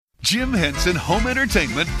Jim Henson Home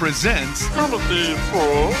Entertainment presents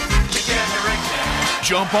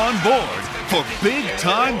Jump on board for big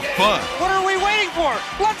time fun. What are we waiting for?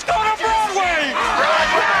 Let's go to Broadway!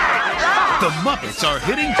 The Muppets are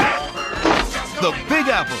hitting the Big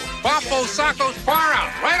Apple Bafo Sacco's far out.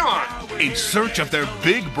 Right on. in search of their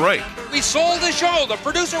big break. We sold the show. The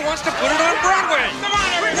producer wants to put it on Broadway. Come on,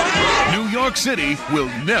 everybody! New York City will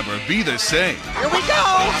never be the same. Here we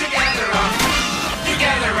go!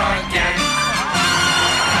 Together again.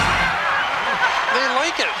 They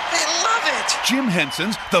like it. They love it. Jim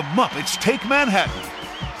Henson's The Muppets Take Manhattan.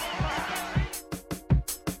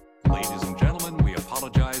 Ladies and gentlemen, we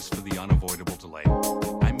apologize for the unavoidable delay.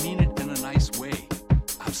 I mean it in a nice way.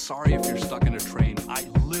 I'm sorry if you're stuck in a train. I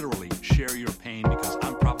literally share your pain because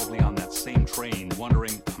I'm probably on that same train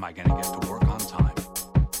wondering, am I going to get to work on time?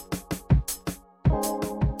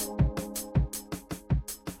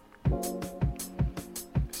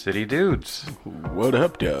 City dudes, What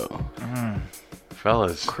up, though?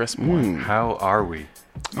 fellas, Crisp one. how are we?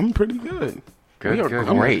 I'm pretty good. Good, We are good.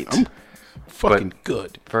 great. I'm fucking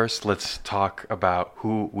good. First, let's talk about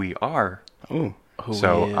who we are. Oh, Who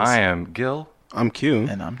So he is. I am Gil, I'm Q.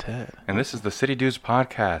 And I'm Ted. and this is the City Dudes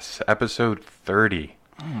podcast, episode 30.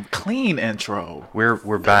 Clean intro. We're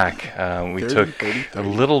back. We 30, took 30, a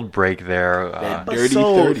little break there. Dirty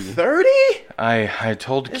Episode 30. 30? I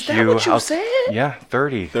told Is Q. that what you said? Yeah,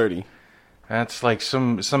 30. 30. That's like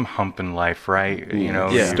some hump in life, right? You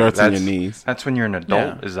know, Yeah. Starts on your that's- knees. That's when you're an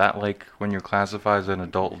adult. Yeah. Is that like when you're classified as an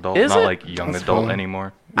adult? Is Not it? like young That's adult fine.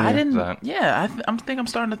 anymore. I didn't. That- Yeah, I think I'm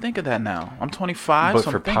starting to think of that now. I'm 25, But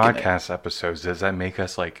so for I'm thinking it. podcast episodes, does that make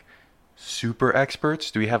us like super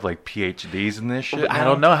experts? Do we have like PhDs in this shit? I now?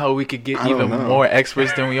 don't know how we could get I don't even know. more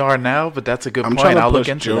experts than we are now, but that's a good I'm point. trying to I'll push look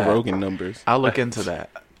into Joe that. Rogan numbers. I'll look into that.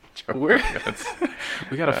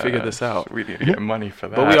 We got to figure this out. We need to get money for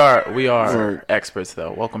that. But we are Or- experts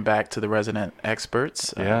though. Welcome back to the resident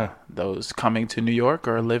experts. Yeah. Those coming to New York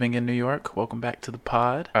or living in New York, welcome back to the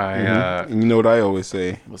pod. I And you know what I always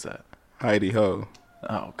say? What's that? Heidi ho.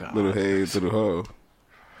 Oh god. Little hey, little ho.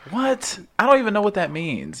 What? I don't even know what that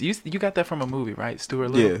means. You got that from a movie, right? Stuart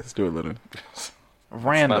Little. Yeah, let's do it, little.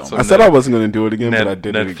 Random. not so- I said I wasn't going to do it again, Ned, but I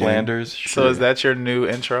did Ned it again. Flanders. So is that your new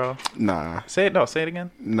intro? Nah. Say it. No, say it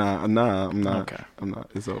again. Nah, I'm not. Okay. I'm not.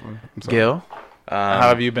 It's over. I'm sorry. Gil, how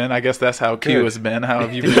have you been? I guess that's how Q good. has been. How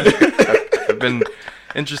have you been? It's been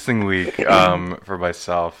interesting week for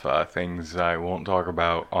myself. Things I won't talk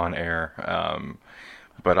about on air.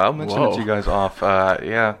 But I'll mention it Whoa. to you guys off.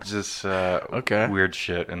 Yeah, just Okay. weird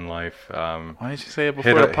shit in life. Why didn't you say it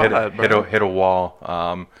before the pod, bro? hit a wall.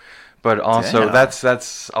 But also Damn.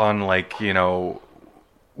 that's on like, you know,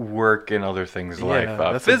 work and other things in life.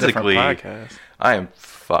 that's a different Physically, podcast. I am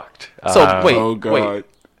fucked. So wait, Oh, God. wait.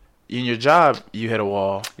 In your job, you hit a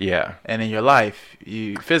wall, Yeah. and in your life,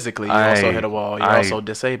 you physically you I- also hit a wall. You're I also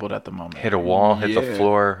disabled at the moment. Hit a wall, hit the Yeah.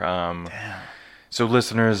 floor. So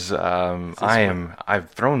listeners, I've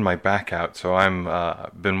thrown my back out, so I'm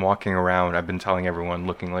been walking around. I've been telling everyone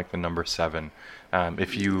looking like the number 7.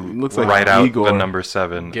 If you Looks like write out Igor. the number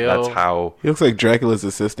 7, Gil. that's how He looks like Dracula's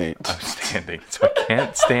assistant. I'm standing. So I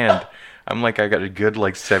can't stand. I'm like I got a good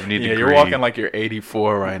like 70 Yeah, degree. you're walking like you're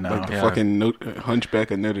 84 right now. Like the Yeah. fucking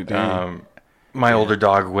Hunchback of Notre Dame. My older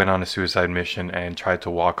dog went on a suicide mission and tried to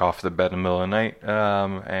walk off the bed in the middle of the night.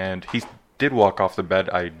 And he did walk off the bed.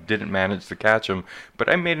 I didn't manage to catch him, but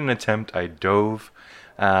I made an attempt. I dove.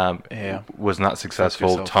 Was not successful.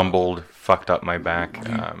 yourself up. Tumbled. Fucked up my back.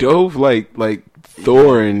 Dove like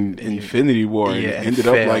Thor in Infinity War and Yeah, and ended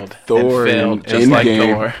failed, up like Thor in failed just like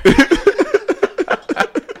Endgame. Thor.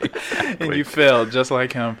 And you failed just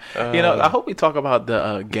like him. You know, I hope we talk about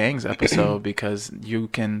the gangs episode because you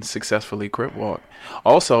can successfully crip walk.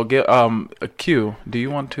 Also, Q, do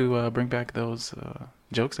you want to bring back those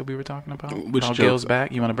jokes that we were talking about? Which about joke? Gil's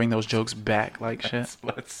back? You want to bring those jokes back like shit?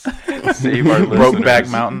 Let's save our listeners. Brokeback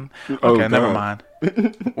Mountain. Oh, Okay, never God.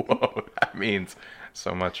 mind. Whoa, that means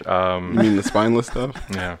so much. You mean the spineless stuff?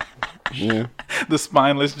 Yeah. Yeah, The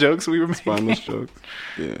spineless jokes we were making. spineless jokes.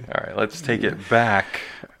 Yeah, All right, let's take it back.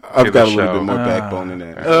 to I've the got a little show. bit more backbone than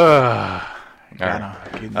that.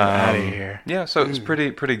 Get out of here. Yeah, so it was pretty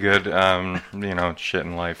good. You know, shit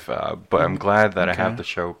in life. But I'm glad that I have the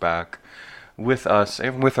show back with us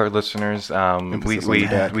and with our listeners. We Emphasis on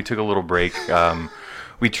that. we took a little break.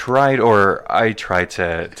 We tried, or I tried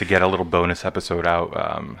to get a little bonus episode out.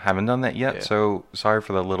 Haven't done that yet, so sorry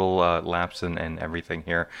for the little lapse and everything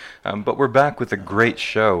here. But we're back with a great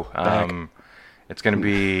show. It's going to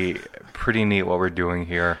be pretty neat what we're doing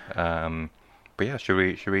here. But yeah, should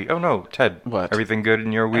we? Oh no, Ted. What? Everything good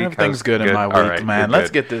in your week? Everything's How's good in my week, All right, man. you're Let's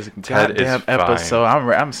good. get this Ted is goddamn episode.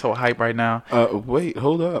 I'm so hyped right now. Wait,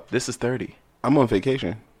 hold up. This is 30. I'm on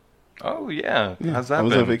vacation. Oh yeah. How's that I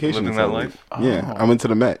was been? on vacation. Living so, that life. Yeah, I went to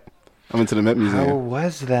the Met. I went to the Met Museum. How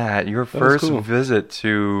was that? Your was first cool. visit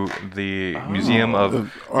to the Museum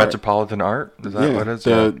of Art. Metropolitan Art? Is that what it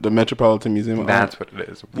is? the Metropolitan Museum of That's Art. what it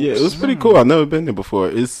is. Yeah, it was pretty cool. I've never been there before.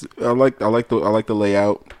 I like the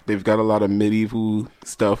layout. They've got a lot of medieval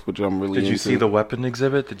stuff, which I'm really Did you into. see the weapon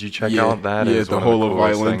exhibit? Did you check Yeah, out that? yeah, It was the one Hall the of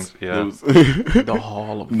coolest Violence. things. Yeah. The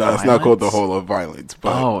Hall of No, Violence. it's not called the Hall of Violence.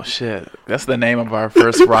 But Oh shit, that's the name of our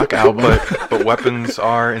first rock album. but weapons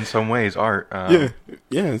are in some ways art. yeah,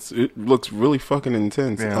 it looks really fucking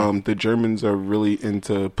intense. Yeah. The Germans are really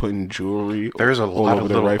into putting jewelry. There's a all lot over of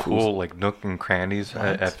their little rifles. cool like nook and crannies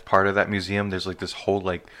at part of that museum. There's like this whole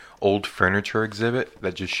like old furniture exhibit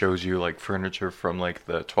that just shows you like furniture from like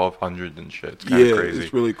the 1200s and shit. It's kind of Yeah, crazy.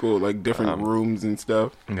 it's really cool. Like different rooms and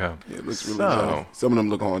stuff. Yeah. Yeah, it looks really So- nice. Some of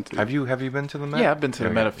them look haunted. Have you been to the Met? Yeah, I've been to the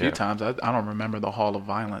Okay, Met a few yeah. times. I don't remember the Hall of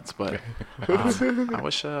Violence, but I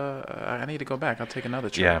wish I need to go back. I'll take another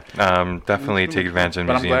trip. Yeah, definitely take advantage of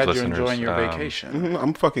But I'm museums, glad you're listeners. enjoying your vacation.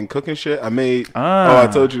 I'm fucking cooking shit. I made. Ah. Oh, I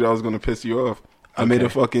told you that I was gonna piss you off. I made a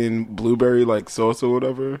Okay. fucking blueberry like sauce or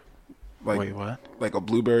whatever. Like, Wait, what? Like a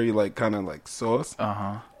blueberry like kind of like sauce.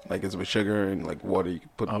 Uh-huh. Like it's with sugar and like water. You can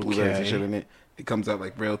put blueberries and Okay. shit in it. It comes out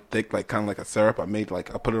like real thick, like kind of like a syrup. I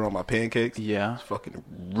put it on my pancakes. Yeah. It's fucking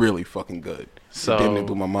really fucking good. So, it damn near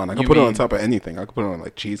blew my mind. I you can put it on mean- top of anything. I can put it on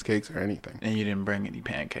like cheesecakes or anything. And you didn't bring any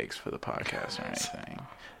pancakes for the podcast or anything.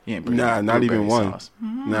 You didn't bring Nah, any not even blueberry one. sauce.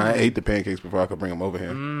 Nah, I ate the pancakes before I could bring them over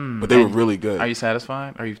here, but they were really good. Are you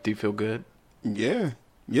satisfied? Do you feel good? Yeah.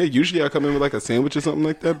 Yeah, usually I come in with like a sandwich or something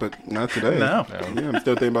like that, but not today. No. Yeah, I'm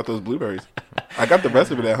still thinking about those blueberries. I got the rest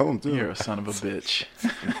of it at home, too. You're a son of a bitch.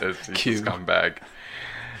 He's a Cute. scumbag.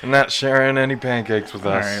 Not sharing any pancakes with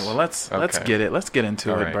All us. right, well let's Okay. get it. Let's get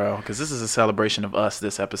into All it, right. bro, because this is a celebration of us.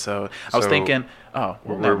 This episode, I was So, thinking, well,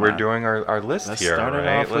 never We're mind. doing our list Let's here, start it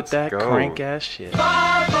right? off with Let's that go. crank ass shit.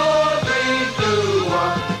 5, 4, 3, 2,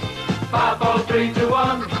 1. 5, 4, 3, 2,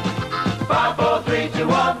 1. 5, 4, 3, 2,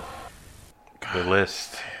 1. The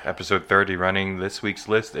list, episode 30 running. This week's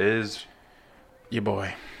list is Your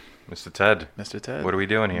boy, Mr. Ted. Mr. Ted. What are we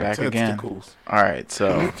doing here? Back Ted's again. the coolest. All right,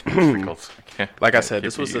 so Pickles. like I said, Keep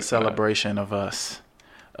this was a using that. celebration of us.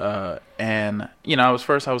 And you know, I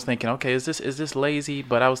was thinking, okay, is this lazy?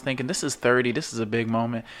 But I was thinking, this is 30. This is a big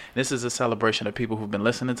moment. This is a celebration of people who've been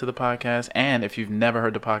listening to the podcast. And if you've never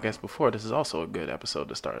heard the podcast before, this is also a good episode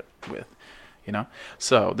to start with. You know,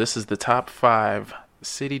 so this is the top 5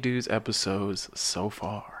 City Dudes episodes so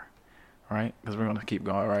far, right? Because we're gonna keep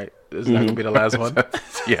going, right? This is not gonna be the last one.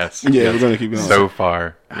 Yes. Yeah, yes. we're going to keep going. So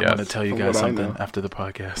far, I'm yes. gonna tell you From guys what I something know. after the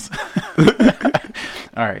podcast.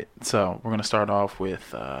 All right, so we're gonna start off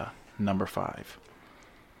with number 5.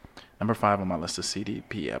 Number 5 on my list of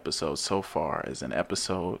CDP episodes so far is an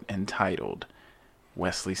episode entitled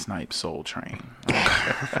 "Wesley Snipes Soul Train."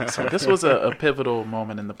 So this was a pivotal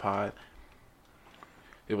moment in the pod.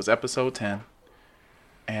 It was episode 10,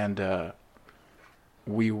 and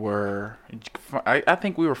we were, I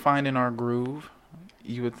think we were finding our groove.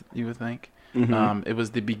 You would think. It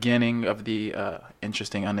was the beginning of the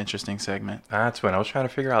interesting, uninteresting segment. That's when I was trying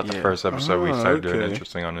to figure out the Yeah. first episode. We Ah, started doing okay.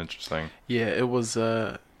 interesting, uninteresting. Yeah, it was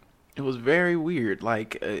very weird.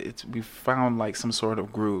 Like we found like some sort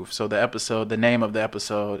of groove. So the name of the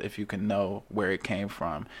episode, if you can know where it came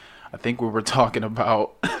from, I think we were talking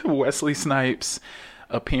about Wesley Snipes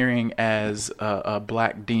appearing as a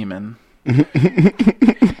black demon.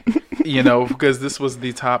 You know, because this was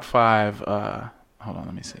the top 5. Hold on,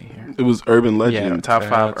 let me see here. It was Urban Legend. Yeah, top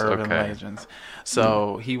 5 That's urban okay. legends.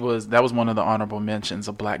 So that was one of the honorable mentions.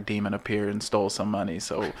 A black demon appeared and stole some money.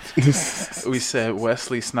 So we said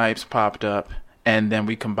Wesley Snipes popped up, and then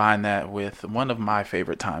we combined that with one of my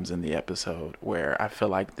favorite times in the episode, where I feel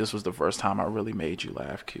like this was the first time I really made you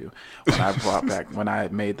laugh, Q. When I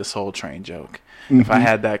made the Soul Train joke. If I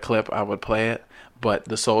had that clip, I would play it. But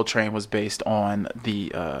the Soul Train was based on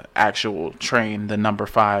the actual train. The number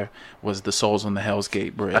 5 was the Souls on the Hell's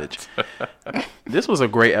Gate Bridge. This was a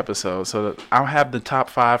great episode. So I'll have the top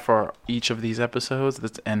 5 for each of these episodes.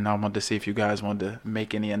 And I wanted to see if you guys wanted to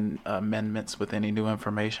make any amendments with any new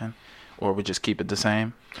information, or we just keep it the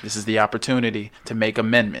same. This is the opportunity to make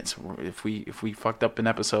amendments. If we fucked up an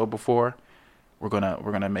episode before, we're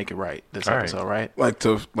gonna make it right this All right. episode, right? Like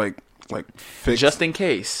to fix Just in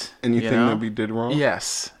case. anything you know? that we did wrong.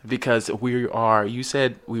 Yes, because you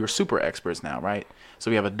said we were super experts now, right?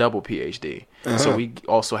 So we have a double PhD. So we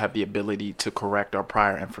also have the ability to correct our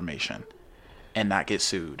prior information and not get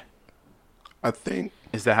sued. I think.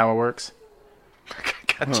 Is that how it works?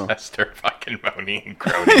 Got Chester fucking moaning and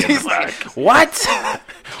groaning in the back. What? What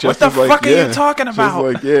the Just like, fuck are yeah, you talking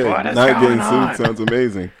about? Just like, yeah, What is not going getting on? sued sounds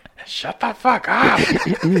amazing. Shut the fuck up.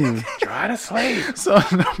 Try to sleep. So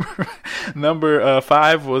number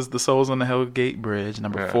 5 was the Souls on the Hellgate Bridge.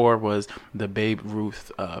 Number 4 was the Babe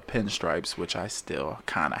Ruth pinstripes, which I still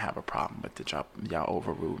kind of have a problem with. Y'all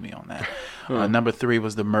overruled me on that. Number 3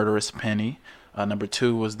 was the Murderous Penny. Number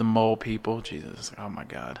 2 was the Mole People. Jesus, oh my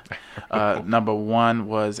God. Number 1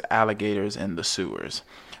 was Alligators in the Sewers.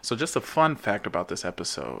 So just a fun fact about this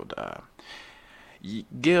episode.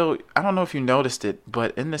 Gil, I don't know if you noticed it,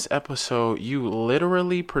 but in this episode, you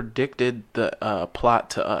literally predicted the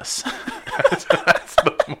plot to us. That's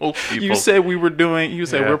the Mole People. You said we were doing. You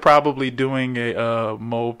said Yeah. we're probably doing a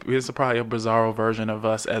mole. It's probably a bizarro version of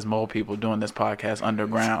us as Mole People doing this podcast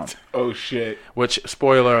underground. Oh shit! Which,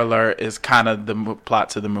 spoiler alert, is kind of the plot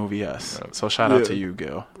to the movie Us. So shout out Yeah. to you,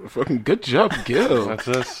 Gil. Fucking good job, Gil. What's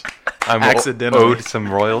this? I'm Accidentally. owed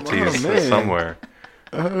some royalties Oh, man. somewhere.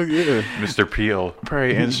 Oh yeah. Mr. Peel,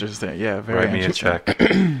 Very interesting. Yeah, very write me a interesting.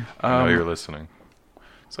 check. I know you're listening.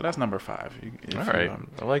 So that's number 5. If All you, right.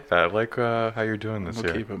 I like that. I like how you're doing this we'll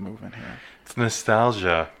here. keep it moving here. It's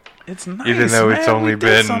nostalgia. It's nice, Even though it's man. only We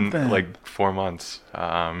did been something. like 4 months.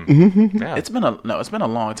 Yeah. It's been a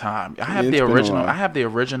long time. I have It's the been a original. while. I have the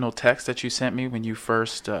original text that you sent me when you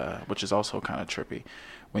first, which is also kind of trippy,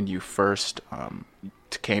 when you first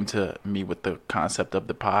came to me with the concept of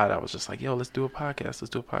the pod. I was just like, "Yo, let's do a podcast. Let's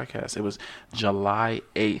do a podcast." It was July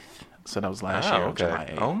 8th, so that was last year. July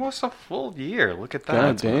 8th. Almost a full year. Look at that. God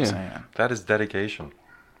That's what I'm damn. saying. That is dedication.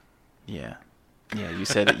 Yeah. Yeah, you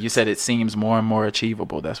said it. You said it seems more and more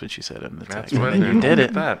achievable. That's what you said in the That's text. what And you did look it.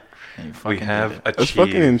 at that. And you We fucking have did it. That's fucking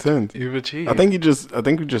achieved. intense. You've achieved. I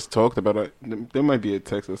think we just talked about it. There might be a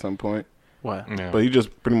text at some point, What? Yeah. but you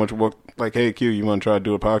just pretty much walked like, "Hey Q, you want to try to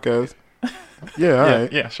do a podcast?" Yeah, all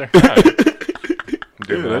right. Yeah, sure. Do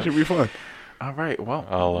Yeah, that should be fun. All right. Well,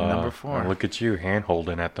 I'll, number 4. I'll look at you hand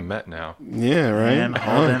holding at the Met now. Yeah, right. And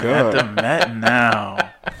holding at the Met now.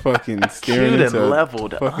 Fucking staring Q'd into and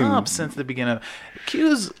leveled fucking- up since the beginning.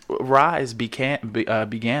 Q's rise began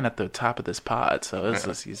at the top of this pod, so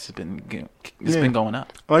it's been going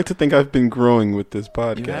up. I like to think I've been growing with this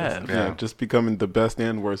podcast. have. Yeah, Yeah. just becoming the best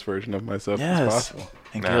and worst version of myself as Yes, possible.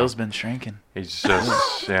 and No. Gil's been shrinking. He's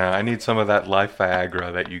just, yeah, I need some of that life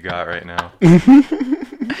Viagra that you got right now.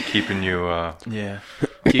 Keeping you, Yeah,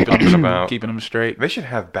 keeping about. them straight. they should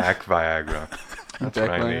have back Viagra. That's Back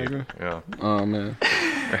what I need. Viagra? Yeah. Oh man.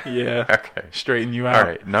 Yeah, Okay. straighten you out. All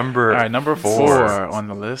right. Number 4 on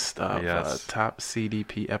the list of Yes. top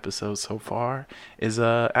CDP episodes so far is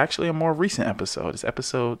actually a more recent episode. It's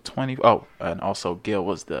episode 20. Oh, and also Gil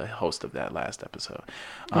was the host of that last episode.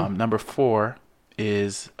 Number 4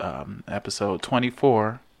 is episode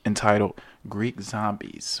 24 entitled Greek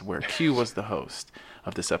Zombies, where Q was the host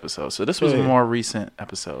of this episode. So this was a Yeah. more recent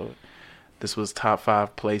episode. This was top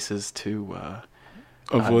 5 places to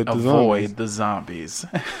Avoid the avoid zombies. the zombies.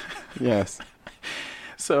 Yes.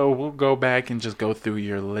 So we'll go back and just go through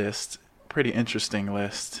your list. Pretty interesting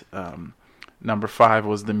list. Number 5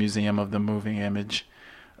 was the Museum of the Moving Image,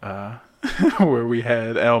 where we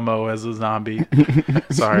had Elmo as a zombie.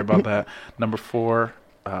 Sorry about that. Number 4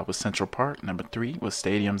 was Central Park. Number 3 was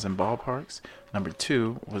stadiums and ballparks. Number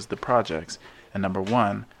 2 was the projects. And number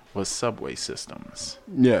 1 was subway systems.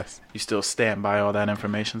 Yes. You still stand by all that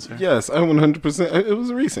information, sir? Yes, I 100%. It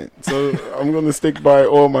was recent, so I'm gonna stick by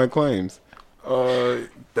all my claims.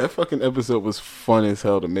 That fucking episode was fun as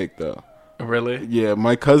hell to make, though. Really? Yeah,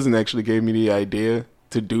 my cousin actually gave me the idea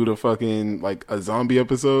to do the fucking like a zombie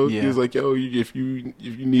episode. Yeah. He was like, "Yo, if you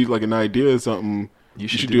need like an idea or something, you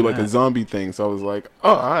should do like a that. zombie thing." So I was like,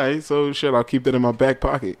 "Oh, all right. So shit, I'll keep that in my back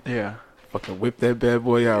pocket." Yeah. Fucking whip that bad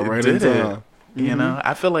boy out It right in did it. time. You know,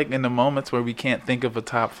 I feel like in the moments where we can't think of a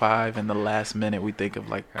top 5, in the last minute we think of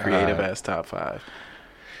like creative ass top 5.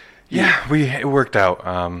 Yeah, it worked out. It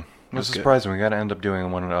was That's good. surprising. We got to end up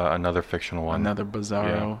doing another fictional one. Another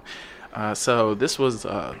bizarro. So this was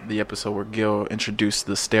the episode where Gil introduced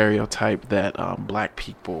the stereotype that black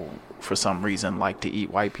people, for some reason, like to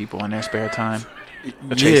eat white people in their spare time.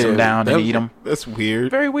 Chase them down and eat them. That's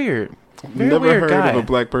weird. Very weird. Very Never weird heard guy. of a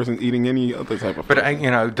black person eating any other type of food. But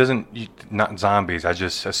it doesn't. Not zombies. I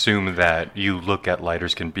just assume that you look at lighter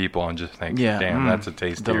skinned people and just think, Yeah, "Damn, that's a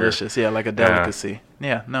tastier." delicious. Yeah, like a delicacy.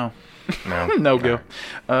 Yeah, no. No, No, Gil.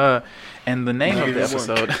 And the name of the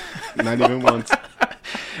episode... Not even once.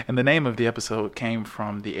 And the name of the episode came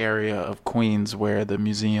from the area of Queens where the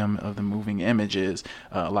Museum of the Moving Image is.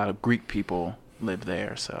 A lot of Greek people live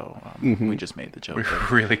there, so we just made the joke. We of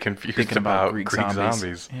were really confused thinking about Greek Greek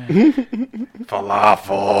zombies. zombies. Yeah.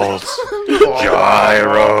 Falafels,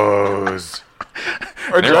 gyros.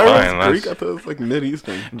 Or They're gyros fine, Greek? that's- I thought it was like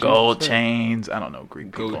Mideastern. Gold chains. I don't know Greek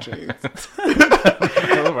people. Gold chains.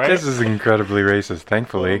 All right. This is incredibly racist.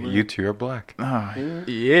 Thankfully, you two are black. Oh,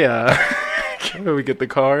 yeah. Can we get the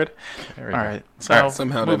card? There All we go. right. So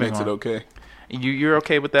Somehow that moving makes on. it okay. You're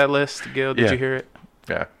okay with that list, Gil? Did Yeah. you hear it?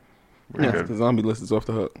 Yeah. We're Yeah, good. the zombie list is off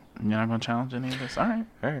the hook. You're not gonna challenge any of this. All right.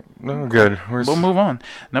 All right. No, good. We're We'll move on.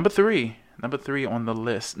 Number three on the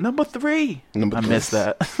list. Number three. Number I three. missed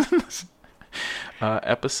that.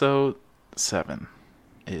 Episode 7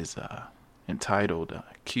 is entitled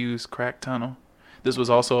Q's Crack Tunnel. This was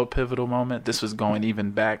also a pivotal moment. This was going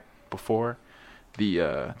even back before the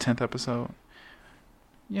 10th episode.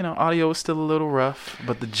 You know, audio was still a little rough,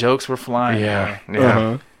 but the jokes were flying. Yeah. man. Yeah.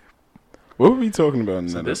 Uh-huh. What were we talking about in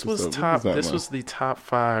So that this was episode? top. What that This one? was the top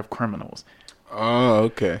 5 criminals. Oh,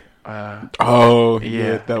 okay. Uh, Oh, yeah.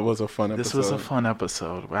 yeah. That was a fun episode. This was a fun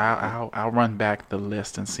episode. I'll run back the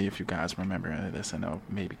list and see if you guys remember any of this, and I'll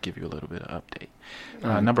maybe give you a little bit of update.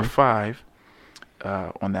 Number 5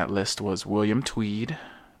 on that list was William Tweed,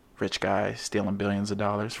 rich guy stealing billions of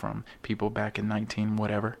dollars from people back in 19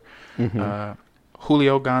 whatever.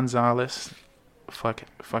 Julio Gonzalez,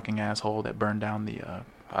 fucking asshole that burned down the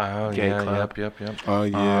Oh, Gay yeah. club. Yep. Oh,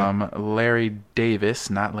 yeah. Larry Davis,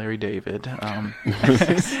 not Larry David.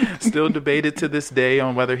 Still debated to this day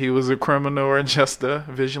on whether he was a criminal or just a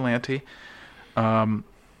vigilante.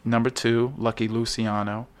 Number 2, Lucky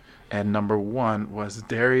Luciano. And number 1 was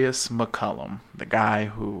Darius McCullum, the guy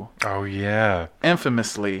who Oh, yeah.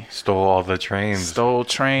 infamously Stole all the trains. stole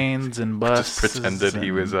trains and buses. pretended he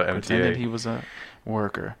and was a Pretended MTA. he was a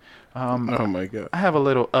worker. Oh, my God. I have a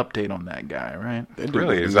little update on that guy, right? That dude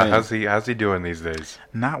Really? was Is the that man. how's he doing these days?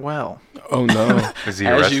 Not well. Oh, no. Is he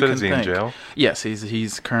As you arrested? can Is he in think. jail? Yes,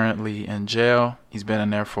 he's currently in jail. He's been in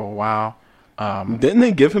there for a while. Didn't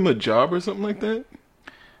they give him a job or something like that?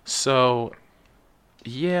 So,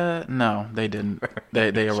 yeah, no, they didn't.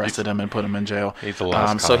 They arrested him and put him in jail. He's a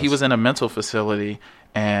lost So he cause. was in a mental facility,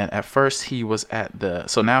 and at first he was at the.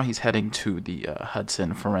 So now he's heading to the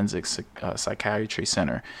Hudson Forensic Psychiatry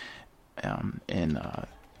Center, in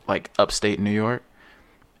like upstate New York.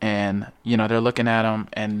 And you know they're looking at him,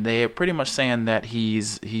 and they're pretty much saying that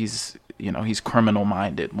he's criminal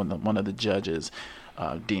minded. One of the judges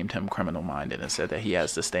deemed him criminal minded and said that he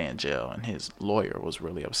has to stay in jail, and his lawyer was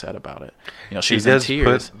really upset about it. You know, He she's in does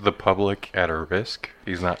tears. put the public at a risk.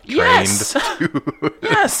 He's not trained Yes! to.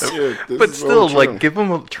 Yes, Yeah, this But is still, all true. like, give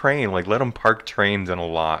him a train. Like, let him park trains in a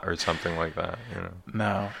lot or something like that. You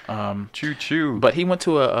know, no. choo choo. But he went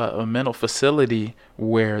to a mental facility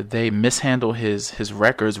where they mishandled his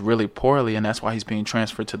records really poorly, and that's why he's being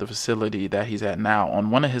transferred to the facility that he's at now. On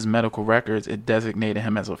one of his medical records, it designated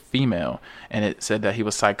him as a female, and it said that he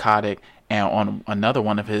was psychotic. And on another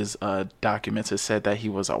one of his documents, it said that he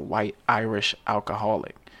was a white Irish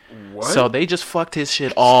alcoholic. What? So they just fucked his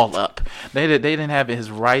shit all up. They didn't have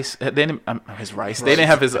his rice. They didn't his rice. They didn't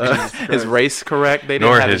have his race correct. They didn't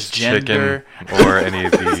Nor have his gender. chicken or any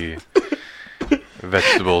of the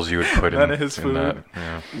vegetables you would put None in, of his in food. that.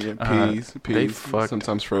 Yeah. Yeah, peas, they fucked-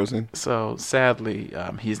 sometimes frozen. So sadly,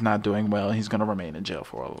 he's not doing well. He's going to remain in jail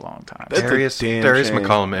for a long time. That's a Darius damn shame.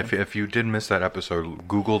 McCollum. If you did miss that episode,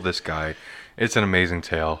 Google this guy. It's an amazing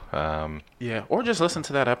tale. Yeah, or just listen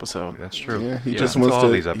to that episode. That's true. Yeah, he Yeah, just listen to wants all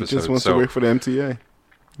to. these He episodes. just wants So- to work for the MTA.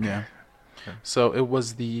 Yeah. So it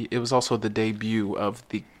was also the debut of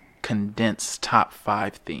the condensed top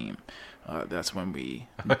 5 theme. That's when we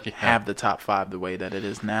have the top 5 the way that it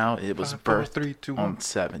is now. It was 5, 4, birthed 3, 2, on 1.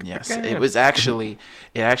 7. Yes, Okay. it actually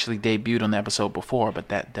debuted on the episode before, but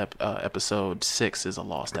that episode 6 is a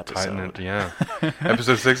lost Tighten episode. it, yeah.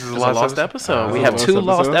 Episode 6 is It's the a last lost episode. Oh. We have Lost 2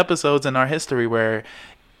 lost episode? episodes in our history where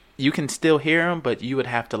you can still hear them, but you would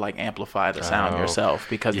have to like amplify the sound Oh, yourself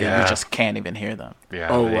because you yeah. just can't even hear them. Yeah.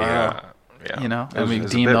 Oh, they, wow. Yeah. You know, It and was- we it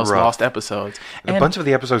was a deem bit those rough. lost episodes. A bunch of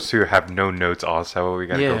the episodes too have no notes also. We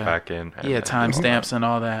got to go back in. and- Yeah, timestamps and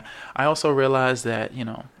all that. I also realized that, you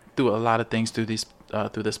know, through a lot of things through this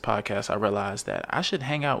podcast, I realized that I should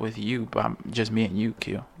hang out with you, but just me and you,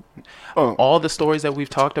 Q. Oh. All the stories that we've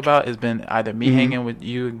talked about has been either me hanging with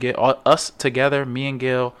you and Gil, us together, me and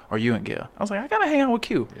Gil, or you and Gil. I was like, I gotta hang out with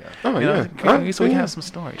Q. Oh, You know, yeah. so we can Yeah. have some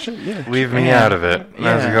stories. Yeah. Leave me Yeah. out of it.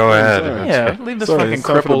 Let's Yeah. go ahead. Sorry. Yeah, leave this Sorry, fucking it's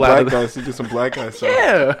time for the cripple out black of the. guys to do some black guy stuff.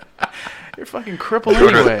 Yeah, you're fucking crippled Go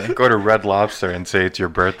anyway. to, go to Red Lobster and say it's your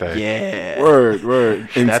birthday. Yeah, Word.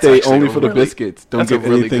 And That's stay actually only a for the really- biscuits. Don't that's a give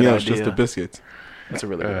really anything good else, just idea. the biscuits. that's a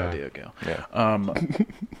really good idea, Gil. Yeah.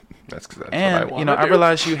 That's what I And want. I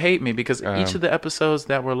realized you hate me because each of the episodes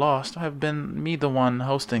that were lost have been me the one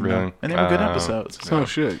hosting them, Really? and they were good episodes. Oh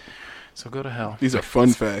shit. So go to hell. These are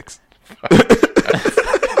fun facts.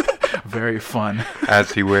 Very fun.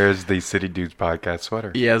 As he wears the City Dudes podcast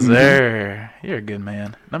sweater. Yes, sir. You're a good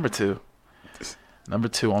man. Number two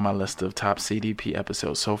on my list of top CDP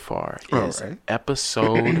episodes so far is Alright.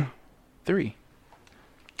 episode 3.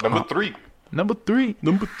 Number 3. Number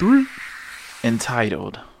 3.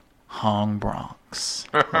 Entitled Hong Bronx.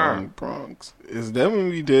 Bronx. Is that when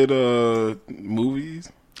we did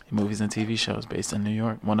movies? Movies and TV shows based in New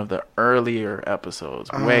York. One of the earlier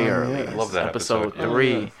episodes. Way early. yes. I love that episode.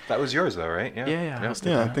 3. That was yours, though, right? Yeah, I hosted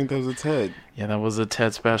Yeah, I that. think that was a Ted. Yeah, that was a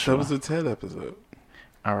Ted special. That was a Ted episode.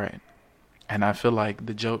 All right. And I feel like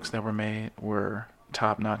the jokes that were made were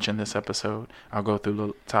top notch in this episode. I'll go through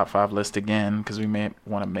the top 5 list again because we may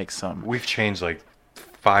want to make some. We've changed like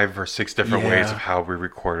 5 or 6 different ways Yeah. of how we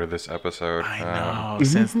recorded this episode. I know.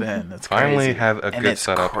 Since then, it's finally crazy. have a and good it's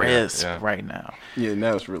setup here. crisp Yeah. right now. Yeah,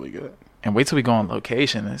 now it's really good. And wait till we go on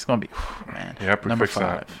location. It's gonna be, man. Yep, we Number fixed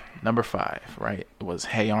that. 5. Number 5, right? Was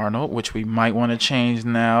Hey Arnold, which we might want to change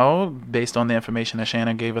now based on the information that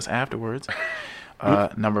Shannon gave us afterwards.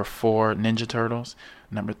 Number 4, Ninja Turtles.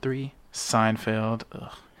 Number 3, Seinfeld.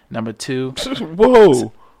 Ugh. Number 2,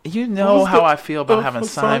 Whoa. you know Who's how the- I feel about oh, having for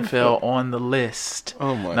Seinfeld Seinfeld? on the list.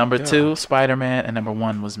 Oh my Number God. 2, Spider-Man, and number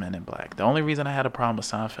 1 was Men in Black. The only reason I had a problem with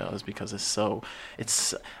Seinfeld is because it's so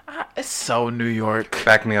New York.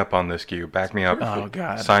 Back me up on this, Q. Back me up. Oh,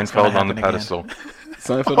 God. It's gonna Seinfeld on the happen again. pedestal.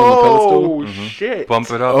 Seinfeld Oh, on the pedestal? shit. Bump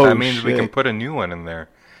it up. Oh, that means we can shit. put a new one in there.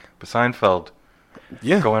 But Seinfeld,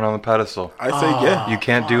 Yeah. going on the pedestal. I say yeah. You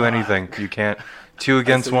can't do anything. You can't. 2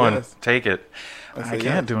 against say 1. yes. Take it. I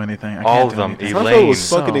can't do anything. I All can't of do them. anything. Seinfeld Elaine, was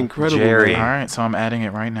fucking So, incredible. Jerry. All man. right, so I'm adding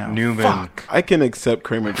it right now. Newman. I can accept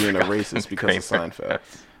Kramer being a racist because of Kramer. Seinfeld.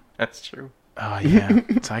 That's true. Oh, yeah.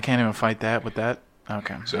 So I can't even fight that with that.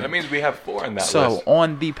 Okay. So that means we have 4 in that So list.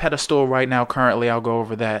 on the pedestal right now, currently, I'll go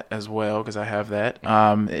over that as well because I have that.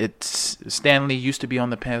 It's Stanley used to be on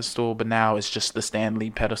the pedestal, but now it's just the Stanley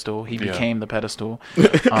pedestal. He became the pedestal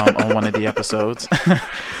on one of the episodes.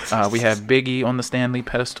 We have Biggie on the Stanley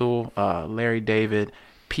pedestal, Larry David,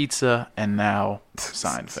 Pizza, and now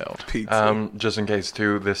Seinfeld. Pizza. Just in case,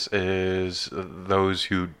 too, this is those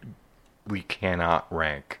who we cannot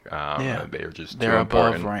rank. Yeah. They're just They're too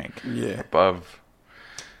above important. rank. yeah. Above.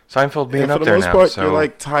 Seinfeld being And for up the there most now. part, so you're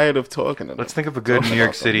like tired of talking about let's think of a good New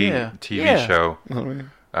York City Yeah. TV Yeah. show.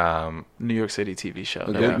 New York City TV show.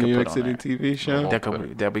 A that we good could New York put on City there. TV show.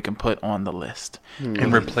 That we can put on the list.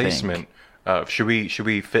 In replacement, should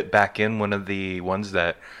we fit back in one of the ones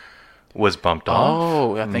that was bumped off?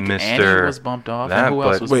 Oh, I think Annie was bumped off. That, and who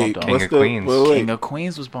else but was Wait, bumped King off? of Queens. King of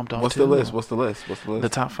Queens was bumped off What's too. the list? What's the list? What's the list? The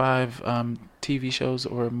top 5 TV shows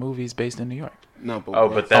or movies based in New York. No, but Oh,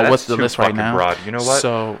 but that's what's the too list right fucking now? broad. You know what?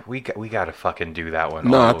 So- we gotta fucking do that one.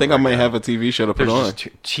 no, all I think I over might again. have a TV show to put There's on.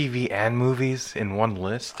 just TV and movies in one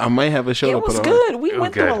list. I might have a show to It put was on. good. We It was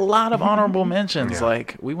went through good. a lot of honorable mentions. Yeah.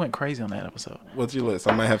 Like we went crazy on that episode. What's your list?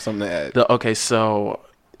 I might have something to add. Okay, so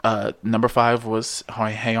number 5 was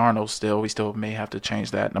Hey Arnold. Still, we still may have to change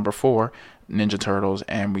that. Number 4, Ninja Turtles,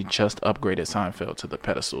 and we just upgraded Seinfeld to the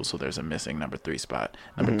pedestal, so there's a missing number 3 spot.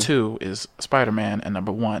 Number 2 is Spider-Man, and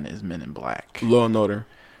number 1 is Men in Black. Law and Order.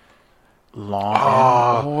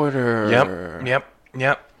 Law and Order. Yep.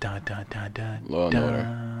 Dun, dun, dun, dun, Law and dun.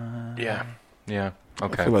 Order. Yeah. I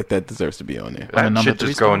Okay. feel like that deserves to be on there. On the That number should 3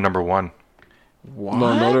 just go spot? in number 1. What?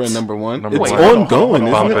 Law and Order at number 1. Number It's one. ongoing,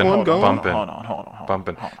 isn't Bumpin', it? Ongoing. bumpin'. Hold on.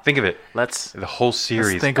 Bumping. hold on. Think of it. Let's The whole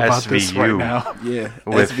series. think about SVU. this right now. Yeah,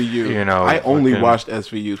 With, SVU. you know, I only fucking watched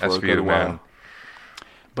SVU for a SVU, good while. man.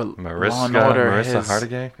 But Law and Marissa Order Marissa has-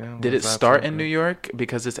 Hargitay? Yeah, Did it was that start in something? New York?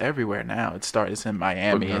 Because it's everywhere now. It's in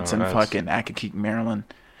Miami. No, It's in that's- fucking Accokeek, Maryland.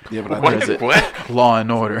 Yeah, but I What think is it? What? Law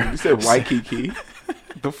and Order. you said Waikiki.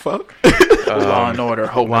 The fuck? Law and Order,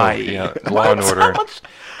 Hawaii. yeah, Law and Order.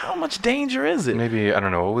 How much danger is it? Maybe, I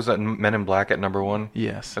don't know. What was that? Men in Black at number 1?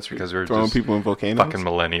 Yes. That's because we're Throwing just people in volcanoes. fucking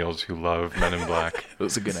millennials who love Men in Black. It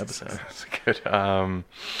was a good episode. That's good. Law and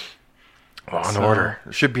So- Order.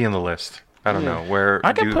 It should be in the list. I don't know. Where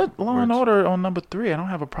I can do- put Law and where- Order on number 3. I don't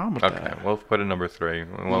have a problem with Okay, that. we'll put it number 3.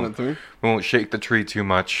 Number 3? We won't shake the tree too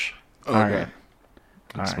much. Okay. All right.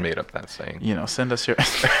 Just made up that saying. Send us your...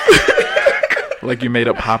 like you made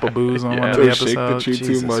up Papa Boo's on one of Yeah. the Don't shake the episodes. tree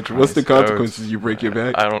Jesus too much. Christ. What's the consequences? You break your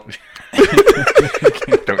back? I don't.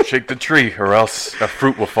 Don't shake the tree, or else a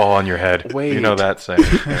fruit will fall on your head. Wait. You know that saying.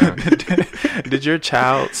 Yeah. Did your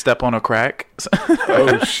child step on a crack?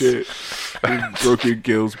 Oh, shit. You broke your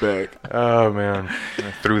gills back. Oh man,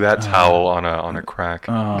 I threw that towel on a crack.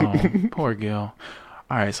 Oh, poor Gil.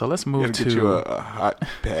 All right, so let's move Gotta to get you a hot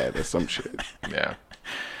pad or some shit. Yeah.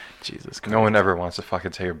 Jesus Christ. No one ever wants to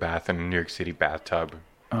fucking take a bath in a New York City bathtub.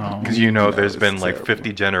 Oh. Because there's it's been like terrible.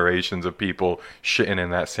 50 generations of people shitting in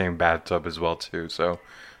that same bathtub as well too. So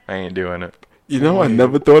I ain't doing it. I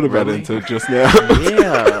never thought about Really? it until just now.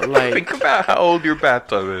 Yeah, like Think about how old your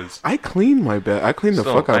bathtub is. I clean my bath. I clean the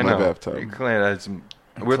So, fuck out I of my know. bathtub. You clean it.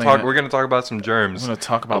 We're Clean it. gonna talk about some germs. We're gonna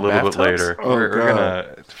talk about a little bit bathtubs? later. Oh, we're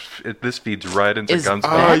God. gonna. This feeds right into Is gun that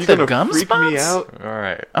spots. you the gonna gum freak me spots? out? All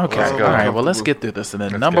right. Okay, Let's all go. right. Well, let's get through this. And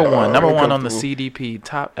then Let's number get it. one on the Uncomfortable. CDP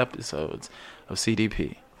top episodes of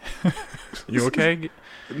CDP. You okay?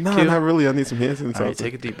 No, Q? not really. I need some hand sanitizer. All right,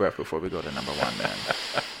 take a deep breath before we go to number one. Then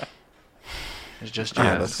it's just All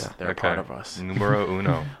right, jazz. let's go. They're a part of us. Numero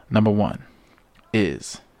uno. Number one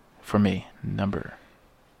is for me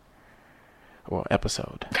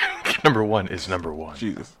episode Number one is number one.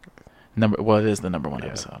 Jesus. it is the number one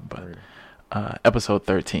episode, but episode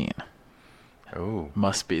 13 Oh.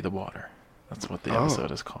 must be the water. That's what the Oh. episode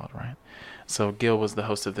is called, right? So Gil was the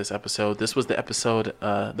host of this episode. This was the episode,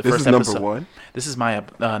 the This first is episode. number one. This is my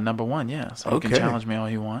number one, yeah. So you can Okay. challenge me all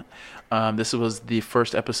you want. This was the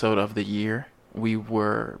first episode of the year. We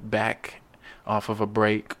were back off of a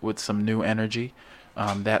break with some new energy.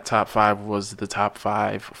 That top 5 was the top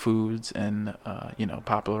 5 foods and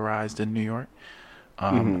popularized in New York.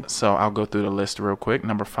 So I'll go through the list real quick.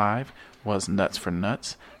 Number 5 was Nuts for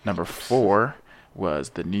Nuts. Number 4 was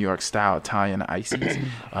the New York style Italian ices.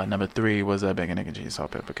 Number 3 was a bacon, egg, and cheese,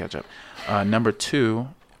 salt, pepper, ketchup. Number 2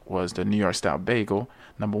 was the New York style bagel.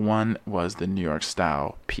 Number 1 was the New York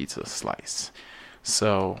style pizza slice.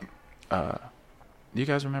 So, do you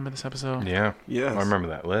guys remember this episode? Yeah. Yes. I remember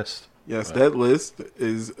that list. Yes, that list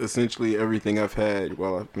is essentially everything I've had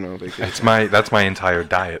while I've been on vacation. That's my entire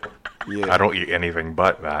diet. Yeah. I don't eat anything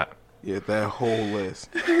but that. Yeah, that whole list.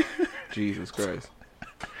 Jesus Christ.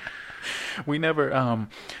 We never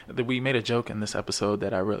we made a joke in this episode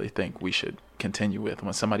that I really think we should continue with.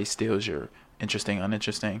 When somebody steals your interesting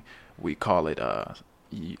uninteresting, we call it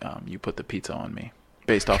you put the pizza on me.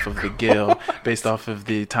 Based off of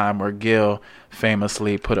the time where Gil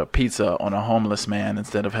famously put a pizza on a homeless man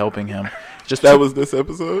instead of helping him. That was this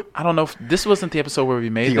episode? I don't know if this wasn't the episode where we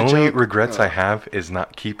made The the only joke. regrets I have is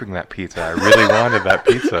not keeping that pizza. I really wanted that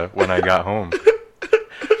pizza when I got home.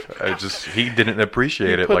 He didn't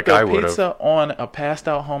appreciate it like I Put would the have. pizza on a passed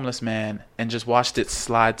out homeless man and just watched it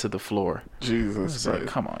slide to the floor. Jesus It's like,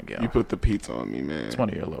 Christ. come on, Gil. You put the pizza on me, man. It's one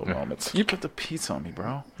of your little moments. You put the pizza on me,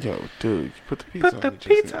 bro. Yo, dude, you put the pizza on me.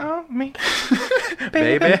 just now. on me,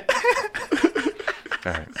 Baby.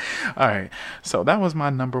 All right. All right. So that was my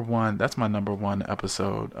number one. That's my number one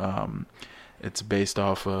episode. It's based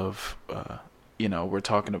off of, we're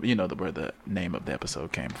talking about, where the name of the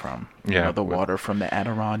episode came from. Yeah. The water from the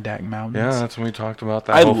Adirondack Mountains. Yeah, that's when we talked about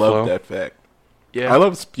that. I whole love flow. that fact. Yeah. I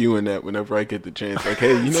love spewing that whenever I get the chance. Like,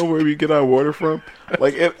 hey, you know where we get our water from?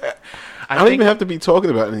 Like, I don't even have to be talking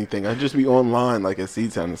about anything. I just be online, like at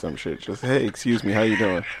Seatown or some shit. Just, hey, excuse me, how you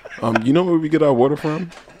doing? You know where we get our water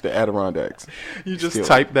from? The Adirondacks. You just Still.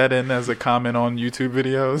 type that in as a comment on YouTube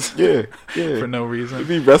videos. Yeah. For no It'd reason.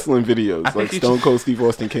 be wrestling videos. think Like you Stone should- Cold Steve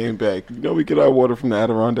Austin came back. You know we get our water from the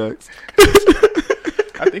Adirondacks?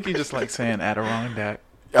 I think you just like saying Adirondack.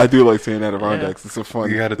 I do like saying Adirondacks. It's a fun.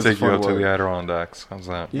 We got to it's a take you fun out to word. the Adirondacks. How's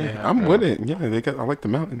that? Yeah, Yeah. I'm with it. Yeah, I like the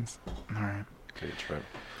mountains. All right. Good trip.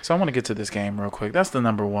 So I want to get to this game real quick. That's the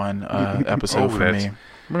number one episode Oh, for that's- me.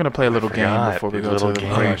 We're gonna play a little game forgot. before we There's go a to little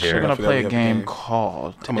the game break. here. We're gonna I forgot play we a have a game game.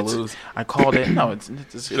 called. I'ma it's- lose. I called it. No, it's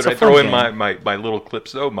Should a I fun throw in game. my little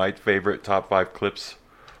clips though? My favorite top 5 clips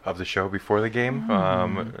of the show before the game.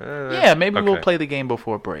 Yeah, maybe we'll okay. play the game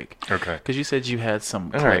before break. Okay. Because you said you had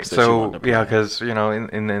some clips All right. that you So wanted to play. yeah, because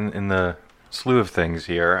in the slew of things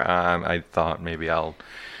here, I thought maybe I'll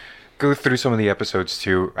go through some of the episodes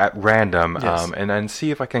too at random, Yes. and then see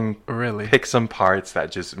if I can Really? pick some parts that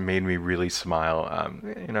just made me really smile.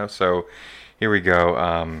 So here we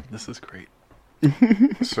go. This is great.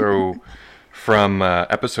 So from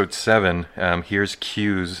episode 7, here's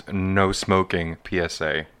Q's no smoking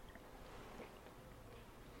PSA.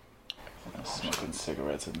 Smoking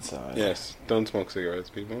cigarettes inside. Yes, don't smoke cigarettes,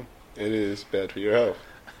 people. It is bad for your health.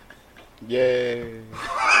 Yay.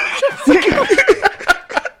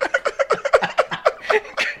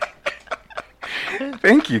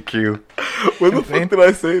 Thank you, Q. When the fuck did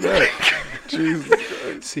I say that? Jesus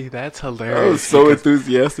Christ. See, that's I hilarious. was so because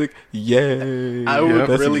enthusiastic. Yay. I would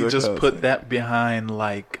That's really exactly just how I put said that behind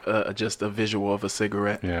like just a visual of a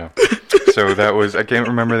cigarette. Yeah. So that was, I can't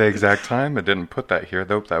remember the exact time. I didn't put that here,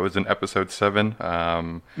 though. That was in episode 7.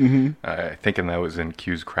 I think that was in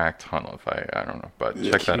Q's Cracked Tunnel, I don't know. But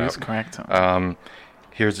check that Q's out. cracked on.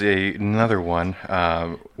 Here's another one.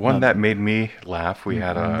 One that made me laugh. We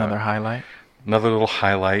had Another highlight. another little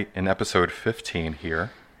highlight in episode 15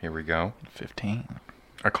 here. Here we go. 15.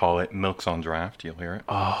 I call it Milk's on Draft. You'll hear it.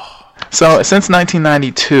 So since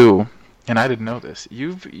 1992, and I didn't know this,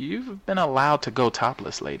 you've been allowed to go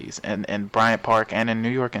topless, ladies, in Bryant Park and in New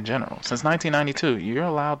York in general. Since 1992, you're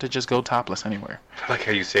allowed to just go topless anywhere. I like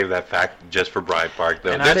how you save that fact just for Bryant Park,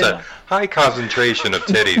 though. And I There's a didn't- high concentration of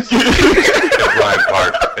titties at Bryant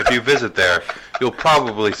Park. If you visit there, you'll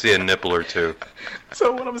probably see a nipple or two.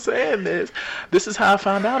 So what I'm saying is, this is how I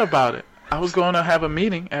found out about it. I was going to have a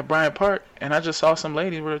meeting at Bryant Park, and I just saw some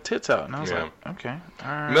lady with her tits out, and I was Yeah. like, okay, all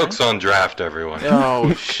right. Milk's on Draft, everyone.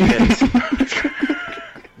 Oh, shit.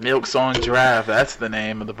 Milk's on Draft. That's the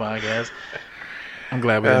name of the podcast. I'm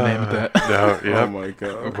glad we didn't name it that. No, Oh yep. my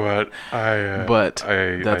god. But I. But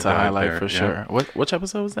I that's a died highlight there, for yeah. sure. Which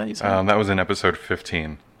episode was that you said? That was in episode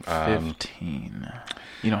 15. 15.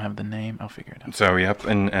 You don't have the name? I'll figure it out. So, yep,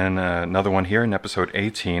 and another one here in episode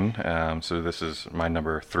 18. So this is my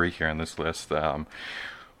number 3 here on this list.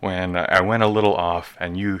 When I went a little off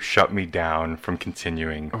and you shut me down from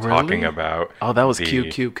continuing talking about... Oh, that was the-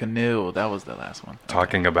 QQ Canoe. That was the last one.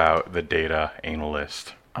 Talking about the data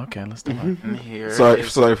analyst. Okay, let's do it. And here Sorry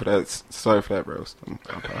is- for that. Sorry for that roast.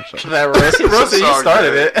 I apologize. that roast. Roasted, you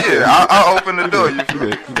started it. Yeah, I'll open the door.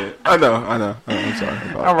 You did. I know. I'm sorry.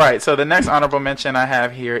 About All right, so the next honorable mention I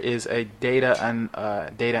have here is a data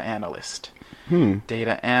analyst.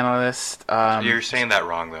 Data analyst. You're saying that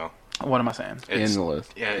wrong, though. What am I saying?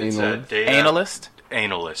 Analyst. Yeah, it's a Analyst. data... Analyst?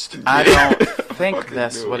 Analyst. I don't think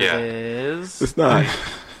that's what Yeah. it is. It's not.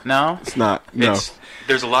 No? It's not. No.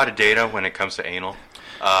 There's a lot of data when it comes to anal.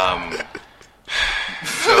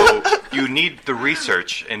 So you need the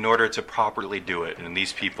research in order to properly do it. And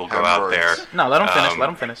these people go out there. No, let them finish. Let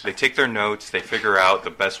them finish. They take their notes. They figure out the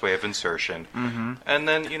best way of insertion. And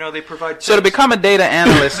then, they provide So to tips. become a data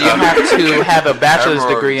analyst, you have to have a bachelor's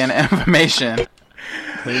Hemorrhoids. degree in information.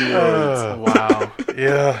 Wow.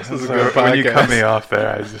 Yeah, is a good when you cut podcast. me off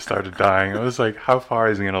there, I just started dying. I was like, how far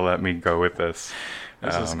is he going to let me go with this?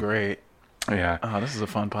 This is great. Yeah. Oh, this is a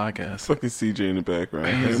fun podcast. Fucking CJ in the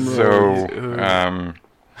background. So,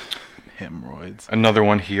 Hemorrhoids. another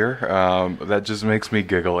one here that just makes me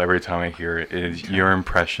giggle every time I hear it is your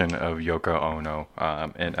impression of Yoko Ono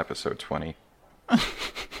in episode 20.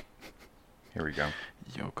 Here we go.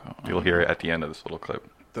 Yoko. You'll hear it at the end of this little clip.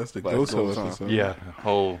 That's the Like Goto Goto. episode. Yeah,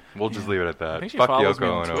 we'll just leave it at that. I think she Fuck follows Yoko me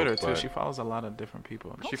on Ono. Twitter too. but- She follows a lot of different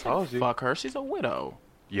people. She Don't say follows you. Fuck her. She's a widow.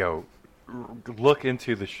 Yo, look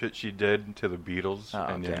into the shit she did to the Beatles. Oh,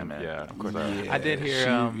 and damn then, it. yeah. Of course. so- I did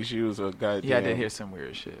hear. She was a goddamn Yeah, I did hear some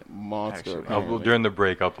weird shit. monster. actually. apparently. During the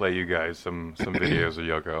break, I'll play you guys some videos of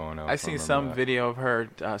Yoko Ono. I if seen remember some that. video of her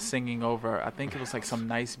singing over. I think it was like some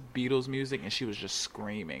nice Beatles music, and she was just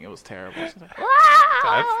screaming. It was terrible. She's like,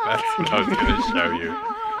 That's what I was gonna show you.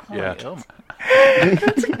 Yeah, oh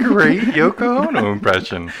my- great Yoko Ono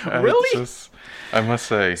impression. Really? I must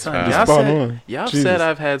say. Son, Spot on. y'all Jesus. said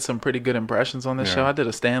I've had some pretty good impressions on this Yeah. show. I did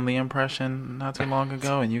a Stanley impression not too long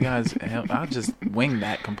ago, and you guys, I just winged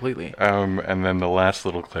that completely. And then the last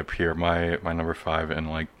little clip here, my number 5, and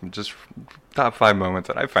like just top 5 moments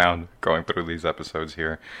that I found going through these episodes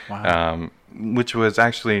here. Wow. Which was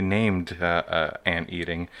actually named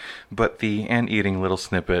Ant-Eating, but the Ant-Eating little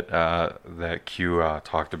snippet that Q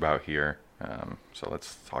talked about here. So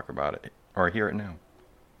let's talk about it, or hear it now.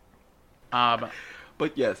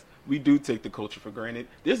 But yes, we do take the culture for granted.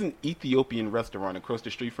 There's an Ethiopian restaurant across the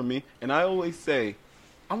street from me, and I always say,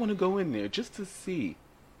 I want to go in there just to see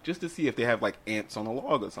if they have like ants on a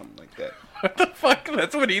log or something like that. What the fuck?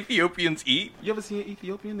 That's what Ethiopians eat? You ever see an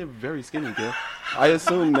Ethiopian? They're very skinny, girl. I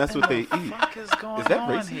assume that's what they eat. What is going Is that on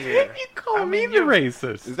racist? here? You call I me mean, the you're-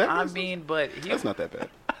 racist. Is that I racist? mean, but he, That's not that bad.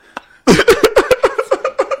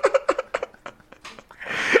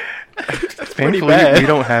 Thankfully, bad. we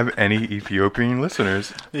don't have any Ethiopian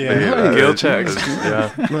listeners. Yeah. They, Gil checks.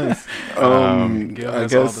 Yeah. Nice. Gil I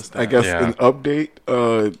has all the guess. I stats. guess Yeah. an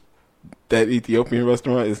update. That Ethiopian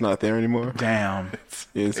restaurant is not there anymore. damn.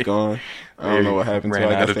 It's gone. I don't know what happened to it.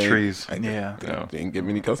 Ran I out guess of they- trees. I Yeah. They didn't get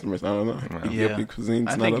many customers. I don't know. Yeah. Ethiopian cuisine's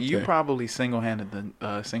I not think up you there. probably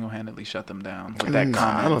single-handedly shut them down with that Nah,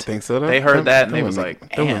 comment. I don't think so. They heard that and they was wouldn't like,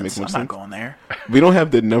 that wouldn't ants, make I'm much not sense. going there. We don't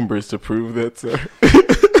have the numbers to prove that, sir.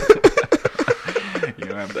 You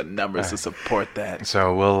don't have the numbers to support that.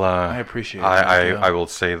 So we'll. I appreciate I, it, yeah. I will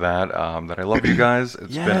say that that I love you guys.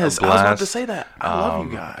 It's been a Yes, blast. I was about to say that. I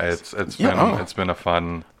love you guys. It's been a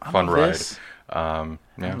fun ride. This. Yeah. I'm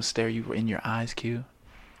gonna stare you in your eyes, Q.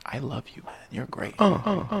 I love you, man. You're great. I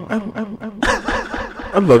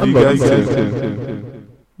love you guys too.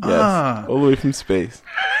 Yes, all the way from space.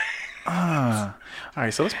 All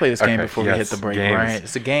right, so let's play this game before we hit the break, games. right?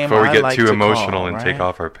 It's a game before we I get like too to emotional call, and right? take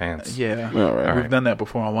off our pants. Yeah. All right. We've done that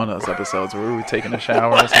before on one of those episodes where we were taking a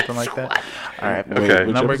shower or something like that. All right. Okay.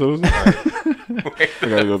 Which episode was it? I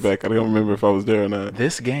gotta go back. I don't remember if I was there or not.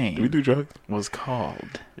 This Did we game do drugs? was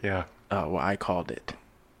called, Yeah. well, I currently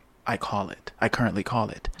call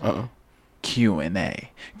it Uh-oh. Q&A.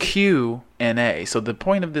 Q&A. So the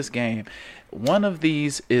point of this game, one of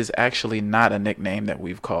these is actually not a nickname that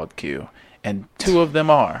we've called Q, and two of them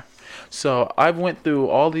are. So I went through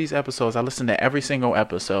all these episodes. I listened to every single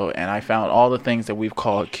episode, and I found all the things that we've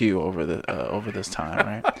called Q over this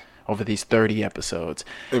time, right? Over these 30 episodes.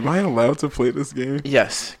 Am I allowed to play this game?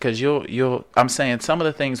 Yes, because you'll. I'm saying some of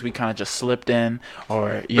the things we kind of just slipped in,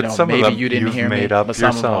 or some of maybe them you didn't you've hear me, made up but some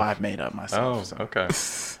of them yourself. I've made up myself. Oh, so.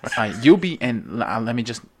 okay. You'll be, and let me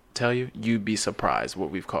just tell you, you'd be surprised what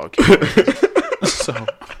we've called Q. So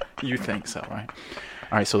you think so, right?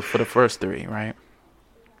 All right. So for the first three, right?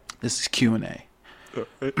 This is Q&A.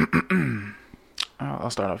 I'll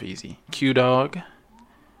start off easy. Q Dog,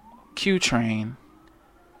 Q Train,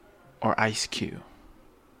 or Ice Q.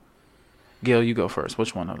 Gil, you go first.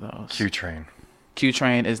 Which one of those? Q Train. Q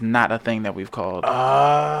Train is not a thing that we've called. No,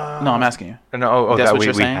 I'm asking you. No, That's that what we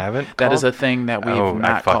you're saying? haven't. That is called? a thing that we've I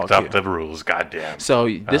not fucked called up Q. the rules. Goddamn. So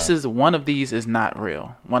this is one of these is not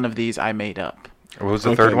real. One of these I made up. What was the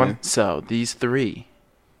Okay, third man. one? So these three,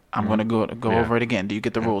 I'm gonna go Yeah. over it again. Do you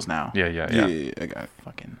get the rules now? Yeah. Yeah, I got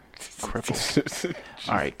Fucking crippled. it.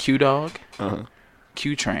 All right, Q Dog, Uh-huh.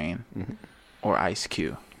 Q Train, or Ice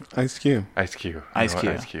Q. Ice Cube. Ice Q. Ice You know Q.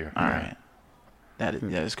 what? Ice Q. All right, that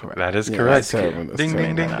is correct. That is Yeah, correct. that's terrible. That's Ding,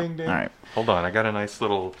 ding, terrible. ding, ding, ding. All right, Hold on, I got a nice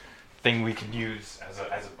little thing we can use as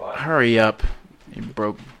a button. hurry up. You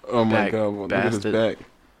broke. Oh my back, god, well, look at his bastard. back.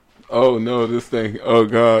 Oh no, this thing. Oh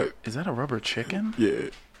god. Is that a rubber chicken? Yeah.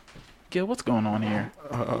 Gil, what's going on here?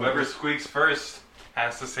 Whoever squeaks first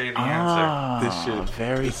has to say the Ah, This shit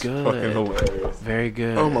very is fucking good. hilarious. Very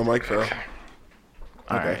good. Oh, my mic fell.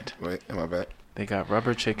 All Okay. right, Wait, am I back? they got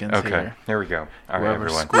rubber chickens Okay, here. here we go. All right, Whoever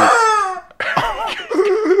everyone. squeaks.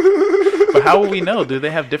 But how will we know? Do they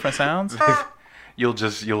have different sounds? You'll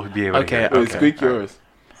be able Okay, to hear. Wait, okay. squeak yours.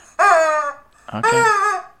 Okay.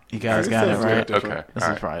 You guys got it, sounds right? good. Okay. This all is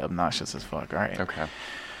right. probably obnoxious as fuck. All right. Okay.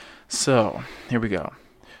 So, here we go.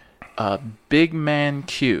 Big Man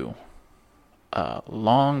Q.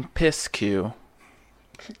 Long Piss Q.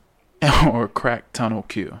 Or Crack Tunnel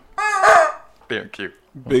Q. Very cute.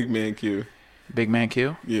 Big man Q. Big Man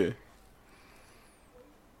Q? Yeah.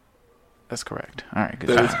 That's correct. All right, good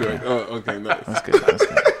That job. is correct. Oh, okay, nice. That's good. That's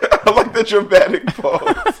good. I like the dramatic pause.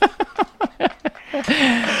 All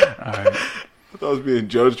right. I thought I was being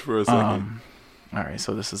judged for a second. All right,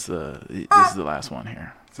 so this is the last one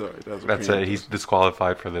here. Sorry, that was That's it. He's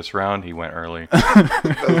disqualified for this round. He went early.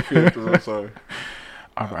 That was preemptive. I'm sorry.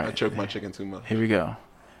 All I right. choked my chicken too much. Here we go.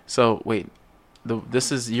 So wait,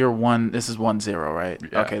 this is your one. This is 1-0, right?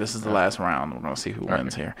 Yeah. Okay, this is the last round. We're gonna see who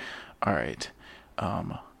wins right. here. All right.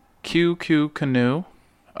 QQ Canoe,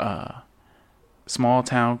 Small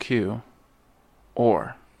Town Q,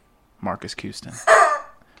 or Marcus Houston.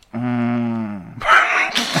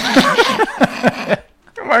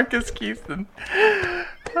 Marcus Houston.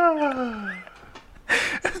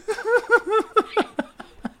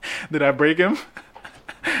 Did I break him?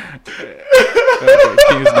 Okay,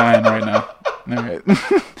 Q's dying right now. All right.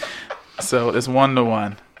 So it's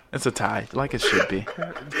 1-1. It's a tie, like it should be.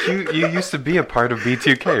 You used to be a part of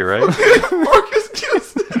B2K, right? Marcus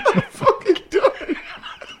Houston. I'm fucking done.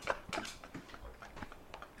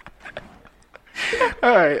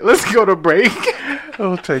 All right, let's go to break.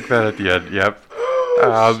 We'll take that at the end. Yep.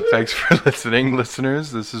 Thanks for listening,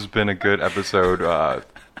 listeners. This has been a good episode.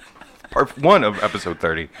 Part 1 of episode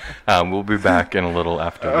 30. We'll be back in a little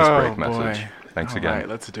after this break message. Thanks again. All right,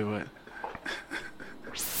 let's do it.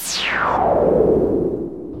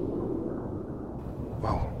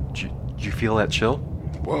 Whoa. Did you feel that chill?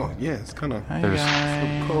 Whoa, yeah, it's kind of Hi There's-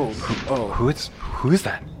 guys. cold. Oh, Who is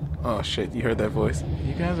that? oh shit! You heard that voice?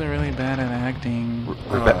 You guys are really bad at acting.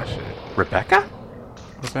 Oh shit! Rebecca?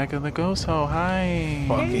 Rebecca the Ghost Ho, hi.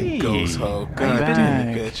 Fucking ghost hoe. I'm God damn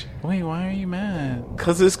it, back. bitch. Wait, why are you mad?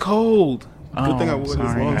 Cause it's cold. Oh, Good thing I wore this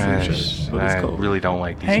sorry. long sleeve Gosh, shirt, but it's I cold. really don't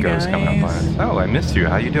like these Hey, ghosts coming up on guys. us. Oh, I missed you.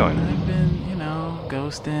 How you doing? I've been,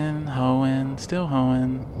 ghosting, hoeing, still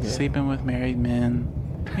hoeing, sleeping with married men,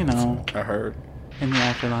 I heard. in the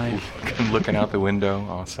afterlife. I'm looking out the window,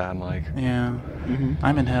 all sad like. Yeah.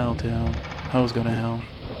 I'm in hell too. Hoes go to hell.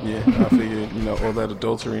 Yeah, I figured, all that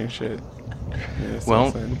adultery and shit. Yeah,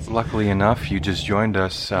 Well, sense. luckily enough, you just joined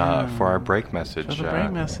us for our break message. For the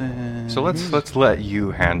break message. So let's let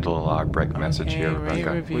you handle our break message here, Rate,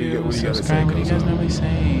 Rebecca. review, what do you gotta subscribe. say, What do you guys Kozo? normally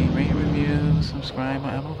say? Rate, review, subscribe on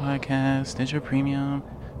Apple Podcasts, Stitcher Premium,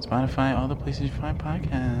 Spotify, all the places you find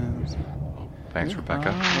podcasts. Thanks, Rebecca.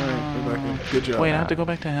 All right, Rebecca. Good job. Wait, I have to go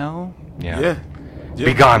back to hell? Yeah. Yeah.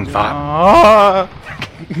 Be gone, thought. Ah!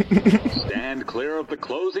 Stand clear of the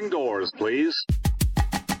closing doors, please.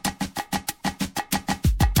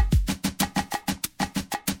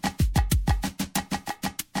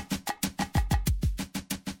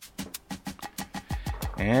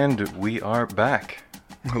 And we are back.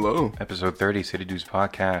 Hello. Episode 30, City Dudes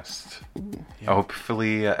Podcast.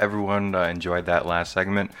 Hopefully everyone enjoyed that last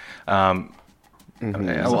segment. I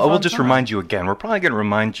will just remind you again. We're probably going to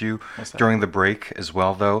remind you during the break as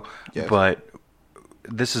well, though. Yes. But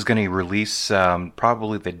this is going to release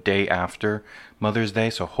probably the day after Mother's Day.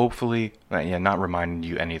 So hopefully, not reminding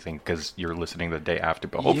you anything because you're listening the day after.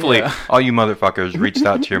 But hopefully, all you motherfuckers reached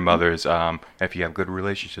out to your mothers, if you have good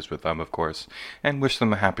relationships with them, of course, and wish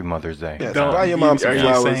them a happy Mother's Day. Yes, Don't- buy your mom some are you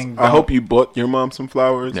flowers. saying I don't- hope you bought your mom some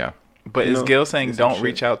flowers. Yeah. But You is know, Gil saying do some don't shit.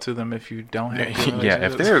 reach out to them if you don't have good Yeah,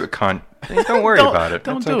 if relationships? they're a cunt, don't worry about it.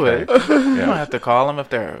 Don't It's do okay. it. You don't have to call them if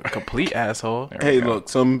they're a complete asshole. Hey, look,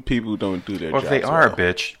 some people don't do their Or if jobs they are well. a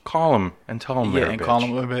bitch, call them and tell them Yeah, they're a and bitch. call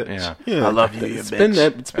them a bitch. Yeah. Yeah, I love you, you spend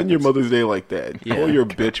bitch. spend your Mother's Day like that. Yeah. Call your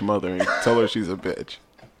bitch mother and tell her she's a bitch.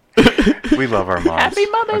 We love our moms. Happy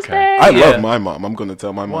Mother's Okay. Day. I Yeah. love my mom. I'm gonna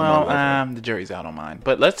tell my mom. I Well, love her. the jury's out on mine.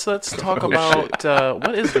 But let's talk about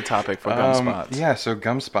what is the topic for gum spots? Yeah, so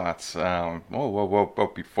gum spots.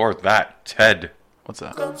 Whoa. Before that, Ted. What's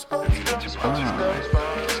up?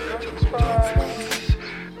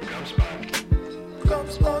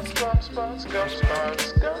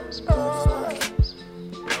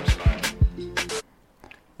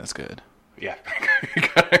 That's good. Yeah.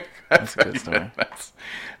 That's a good story.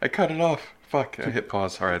 I cut it off. Fuck. I hit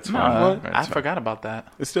pause. All right, it's No, fine. I It's fine. forgot about that.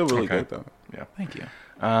 It's still really Okay. good though. Yeah. Thank you.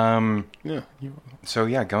 Yeah. So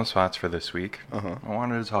yeah, gum spots for this week. Uh-huh. I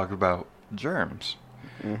wanted to talk about germs.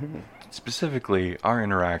 Mm-hmm. Specifically, our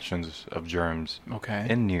interactions of germs Okay.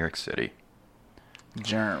 in New York City.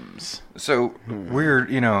 Germs. So we're,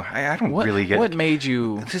 I don't What, really get. what made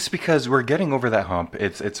you... Just because we're getting over that hump.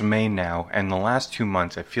 It's May now, and the last 2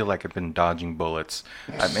 months I feel like I've been dodging bullets.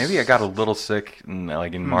 Maybe I got a little sick,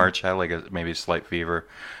 in March. I had maybe a slight fever,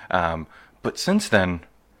 but since then,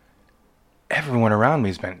 everyone around me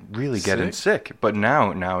has been really getting sick. But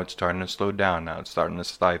now it's starting to slow down. Now it's starting to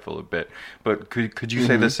stifle a bit. But could you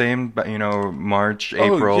say the same? March,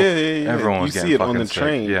 April, Oh, yeah. everyone was you getting see it fucking on the sick.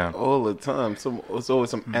 train Yeah. all the time. It's always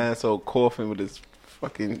some asshole coughing with his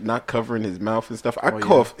fucking not covering his mouth and stuff. I yeah.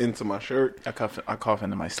 cough into my shirt. I cough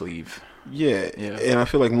into my sleeve. Yeah. Yeah. And I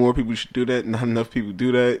feel like more people should do that. Not enough people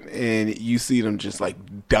do that, and you see them just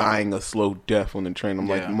dying a slow death on the train. I'm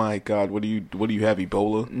like, Yeah. my God, what do you have,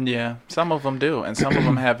 Ebola? Yeah, some of them do, and some of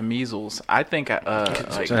them have measles. I think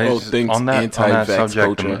So things on that anti-vax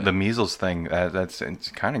subject, culture. the measles thing,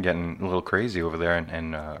 it's kind of getting a little crazy over there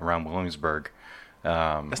in around Williamsburg.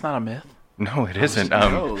 that's not a myth. No, it isn't.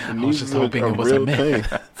 No, the I was measles just are hoping a it was a real myth.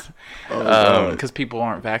 thing. Oh, God. Because people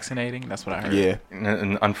aren't vaccinating. That's what I heard. Yeah.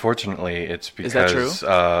 And unfortunately, it's Is that because true?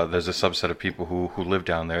 There's a subset of people who live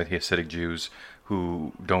down there, the Hasidic Jews,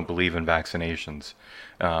 who don't believe in vaccinations.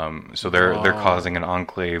 So they're causing an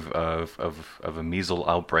enclave of a measles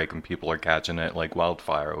outbreak, and people are catching it like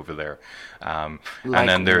wildfire over there. And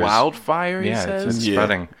then there's wildfire. He yeah, says. it's Yeah.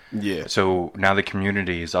 spreading. Yeah. So now the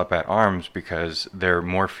community is up at arms because they're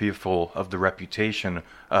more fearful of the reputation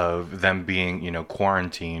of them being,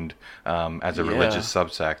 quarantined as a religious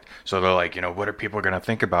subsect. So they're like, what are people going to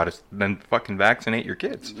think about us? Then fucking vaccinate your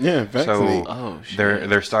kids. Yeah, vaccinate. So Oh, shit.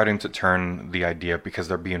 they're starting to turn the idea because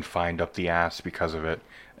they're being fined up the ass because of it.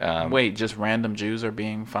 Wait, just random Jews are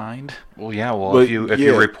being fined? Well, yeah. Well, But, if you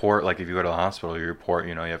yeah. report, like if you go to the hospital, you report,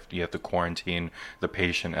 you have to quarantine the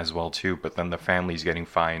patient as well too. But then the family's getting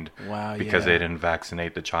fined Wow, because yeah. they didn't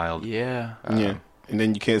vaccinate the child. Yeah. Yeah. And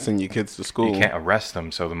then you can't send your kids to school. You can't arrest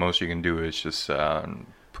them, so the most you can do is just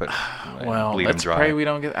Well, bleed let's them dry. pray we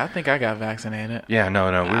don't get. I think I got vaccinated. Yeah, no,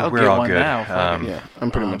 I'll we're get all one good. now, fuck it. Yeah, I'm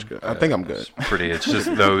pretty much good. I think I'm good. It's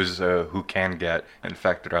just those who can get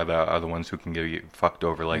infected are the ones who can get fucked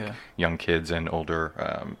over, like Yeah. young kids and older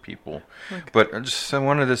people. But I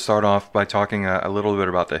wanted to start off by talking a little bit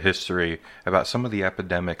about the history, about some of the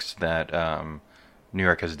epidemics that New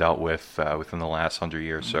York has dealt with within the last 100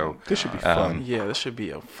 years. So This should be fun. Yeah, this should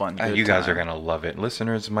be a fun. Good you guys time. are gonna love it.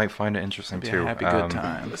 Listeners might find it interesting Be too. a happy good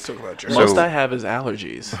time. Let's talk about So- germs. Most I have is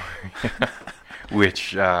allergies.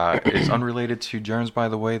 which is unrelated to germs, by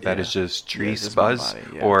the way. That is just tree buzz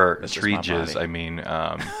or tree jizz. I mean,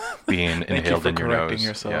 being inhaled in your nose.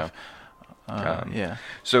 Yourself. Yeah.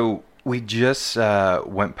 So we just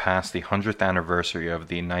went past the 100th anniversary of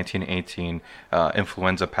the 1918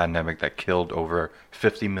 influenza pandemic that killed over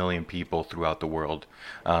 50 million people throughout the world.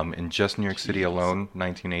 In just New York City alone,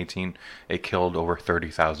 1918, it killed over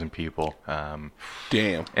 30,000 people.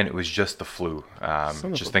 Damn. And it was just the flu.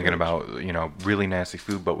 Just thinking about, really nasty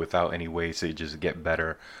flu, but without any ways to just get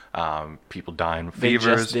better. People dying of fevers.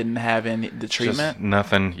 They just didn't have the treatment? Just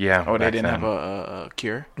nothing, yeah. Or they didn't have a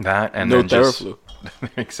cure? That, and no then just... Theraflu.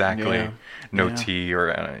 Exactly. No tea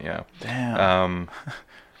or, Damn.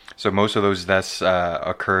 So most of those deaths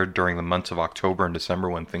occurred during the months of October and December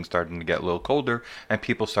when things started to get a little colder and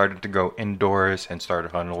people started to go indoors and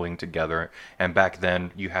started huddling together. And back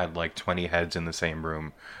then, you had like 20 heads in the same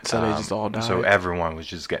room. So they just all died? So everyone was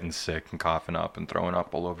just getting sick and coughing up and throwing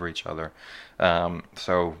up all over each other. But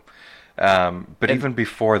even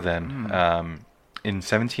before then, in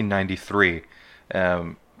 1793,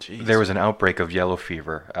 there was an outbreak of yellow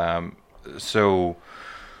fever. So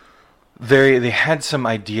they had some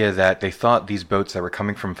idea that they thought these boats that were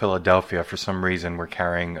coming from Philadelphia for some reason were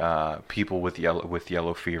carrying people with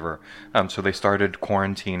yellow fever. So they started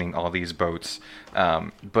quarantining all these boats,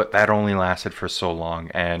 but that only lasted for so long,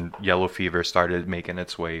 and yellow fever started making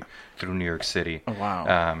its way through New York City. Oh,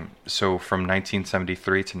 wow. So from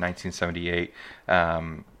 1973 to 1978.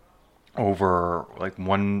 Over like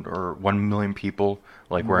 1 million people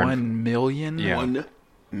were 1 million? Yeah. 1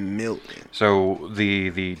 million. So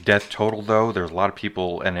the death total, though, there's a lot of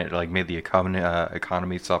people, and it made the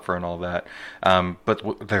economy suffer and all that.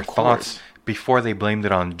 But their thoughts before they blamed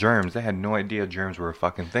it on germs, they had no idea germs were a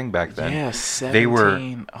fucking thing back then. Yeah,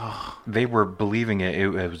 17. They were believing it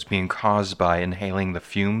was being caused by inhaling the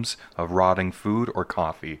fumes of rotting food or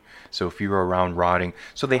coffee. So if you were around rotting,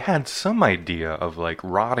 so they had some idea of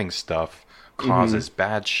rotting stuff causes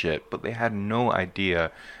bad shit, but they had no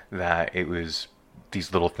idea that it was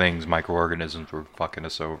these little things, microorganisms, were fucking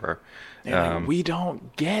us over. We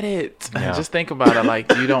don't get it. Yeah. Just think about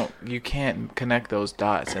it. You can't connect those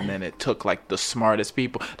dots. And then it took the smartest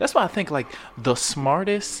people. That's why I think the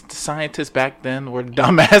smartest scientists back then were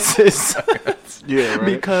dumbasses. Yeah, right.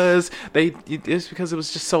 Because it's because it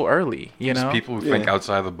was just so early, People who think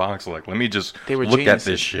outside the box, let me just They were look geniuses.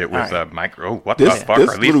 at this shit with All a micro. What the fuck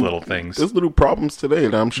are these little things? There's little problems today,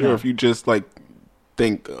 and I'm sure if you just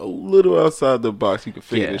think a little outside the box, you can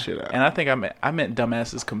figure this shit out. And I think I meant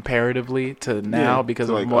dumbasses comparatively to now because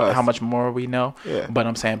of how much more we know. Yeah. But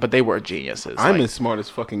I'm saying, but they were geniuses. I'm as smart as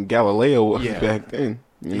fucking Galileo was back then.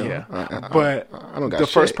 Yeah. But I don't got the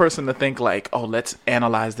shit. first person to think let's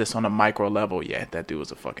analyze this on a micro level. Yeah, that dude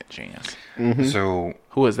was a fucking genius. Mm-hmm. So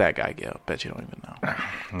who is that guy, Gil? Bet you don't even know.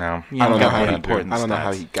 No, I don't know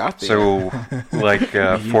how he got there. So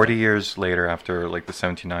 40 years later, after the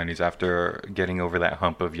 1790s, after getting over that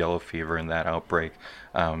hump of yellow fever and that outbreak,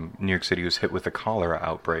 New York City was hit with a cholera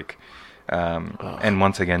outbreak. And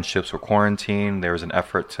once again, ships were quarantined. There was an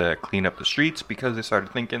effort to clean up the streets because they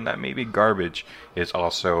started thinking that maybe garbage is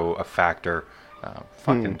also a factor.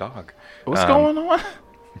 Fucking dog. What's going on?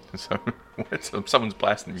 So someone's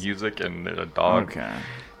blasting music and there's a dog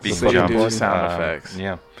being So you jumped. do sound effects.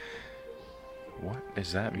 Yeah. What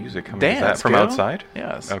is that music coming? Dance, is that from Gil. outside?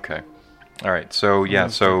 Yes. Okay. All right. So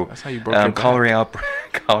that's how you broke your back.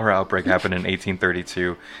 cholera outbreak happened in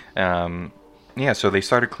 1832. So they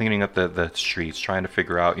started cleaning up the streets, trying to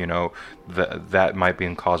figure out, that might be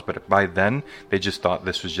in cause. But by then, they just thought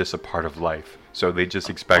this was just a part of life. So they just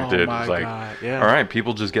expected, God, yeah. all right,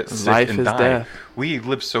 people just get sick Life and is die. death. We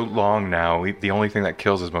live so long now. The only thing that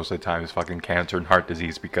kills us most of the time is fucking cancer and heart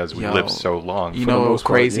disease because we live so long. You For the know, a most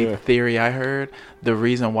part, crazy yeah. theory I heard. The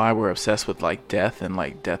reason why we're obsessed with death and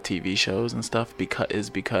death TV shows and stuff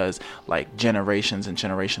because generations and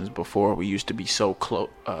generations before we used to be so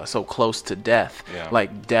close to death. Yeah.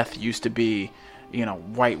 Death used to be,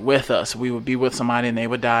 right with us. We would be with somebody and they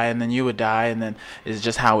would die and then you would die and then it's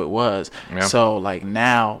just how it was. Yeah. So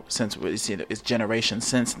now, since it's generations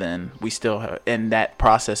since then, we still and that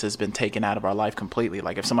process has been taken out of our life completely.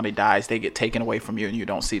 If somebody dies, they get taken away from you and you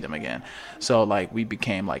don't see them again. So we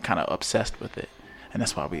became kind of obsessed with it. And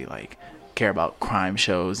that's why we care about crime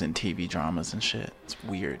shows and TV dramas and shit. It's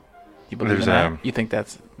weird. You believe in that? You think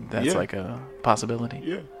that's a possibility?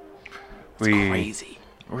 Yeah. It's crazy.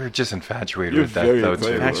 We're just infatuated You're with that, very though, too.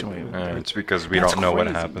 infatuated. It's because we That's don't know what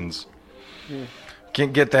crazy. happens.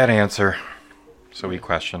 Can't get that answer, so we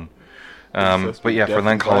question. But yeah, for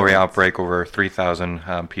the cholera outbreak, over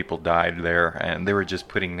 3,000 people died there, and they were just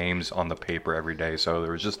putting names on the paper every day. So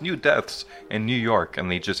there was just new deaths in New York, and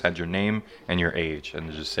they just had your name and your age,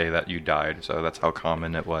 and just say that you died. So that's how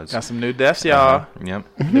common it was. Got some new deaths, y'all. Yep.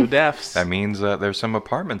 New deaths. That means there's some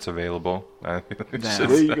apartments available. There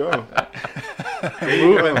you go.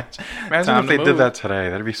 Imagine if they did that today.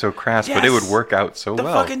 That'd be so crass, but it would work out so well.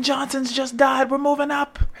 The fucking Johnsons just died. We're moving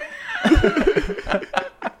up.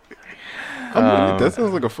 That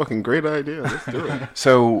sounds like a fucking great idea. Let's do it.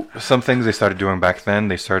 So some things they started doing back then,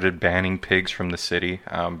 they started banning pigs from the city.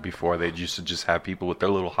 Before they used to just have people with their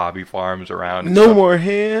little hobby farms around. No more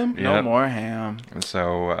ham. Yep. No more ham. And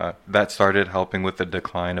so that started helping with the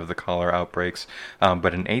decline of the cholera outbreaks.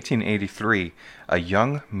 But in 1883, a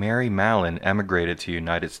young Mary Mallon emigrated to the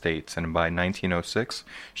United States, and by 1906,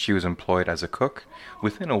 she was employed as a cook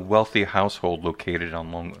within a wealthy household located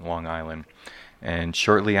on Long Island. And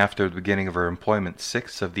shortly after the beginning of her employment,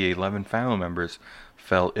 6 of the 11 family members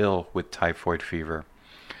fell ill with typhoid fever.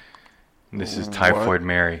 This is Typhoid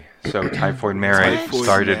Mary. So Typhoid Mary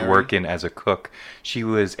started working as a cook. She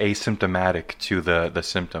was asymptomatic to the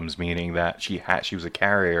symptoms, meaning that she was a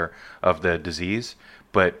carrier of the disease,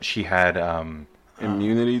 but she had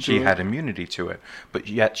immunity to it. But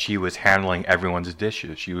yet she was handling everyone's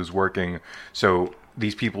dishes. She was working. So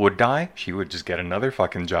these people would die, she would just get another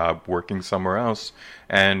fucking job working somewhere else.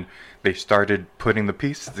 And they started putting the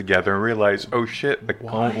pieces together and realized, oh shit, the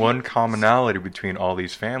one commonality between all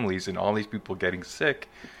these families and all these people getting sick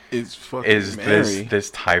is this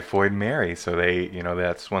Typhoid Mary. So they,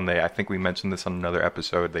 that's when I think we mentioned this on another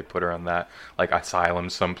episode, they put her on that like asylum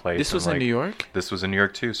someplace. This was in New York? This was in New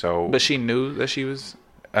York too. So but she knew that she was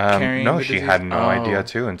carrying the she disease? had no idea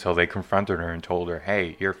too until they confronted her and told her,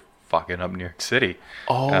 hey, you're fucking up New York City.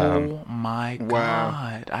 My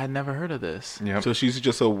God. I had never heard of this. Yep. So she's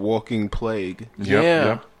just a walking plague.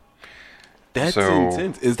 Yep. That's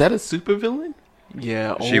intense. Is that a supervillain?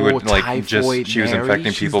 Yeah. She would she was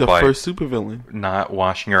infecting people by the first supervillain. Not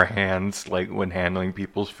washing her hands like when handling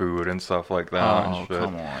people's food and stuff like that. Oh,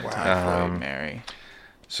 come on. Typhoid Mary.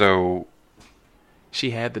 So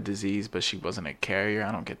she had the disease, but she wasn't a carrier.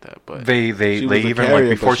 I don't get that, but they even like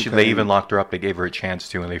before they even locked her up, they gave her a chance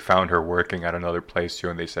to, and they found her working at another place too,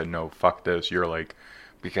 and they said, no, fuck this. You're like,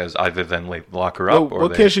 because either then lock her up, or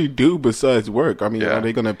what can she do besides work? I mean, are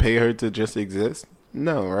they gonna pay her to just exist?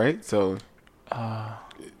 No, right? So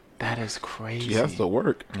that is crazy. She has to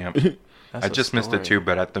work. Yep. I just missed it too,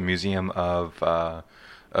 but at the Museum of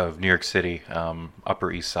New York City,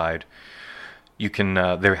 Upper East Side, you can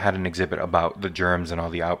they had an exhibit about the germs and all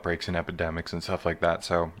the outbreaks and epidemics and stuff like that.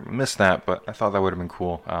 So missed that, but I thought that would have been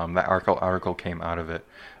cool. That article came out of it.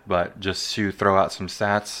 But just to throw out some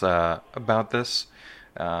stats about this,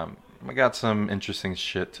 we got some interesting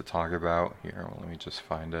shit to talk about here. Well, let me just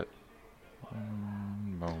find it.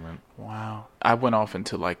 Moment. Wow. I went off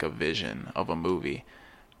into like a vision of a movie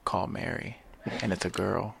called Mary, and it's a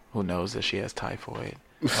girl who knows that she has typhoid,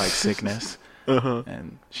 like sickness.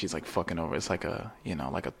 And she's like fucking over. It's like a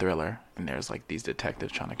like a thriller, and there's like these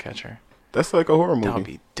detectives trying to catch her. That's like a horror movie. That would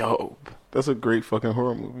be dope. That's a great fucking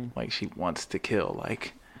horror movie. Like she wants to kill.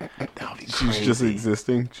 Like that would be crazy. She's just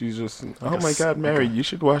existing. She's just oh my God, Mary, you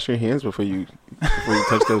should wash your hands before you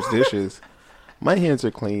touch those dishes. My hands are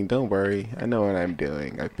clean. Don't worry. I know what I'm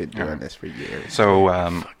doing. I've been doing this for years. So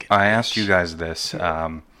I asked you guys this.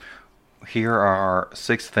 Here are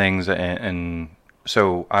 6 things, and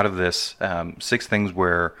so out of this, 6 things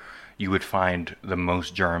where you would find the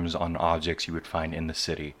most germs on objects you would find in the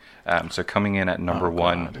city. So coming in at number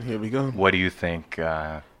 1, here we go. What do you think?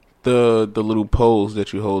 The little poles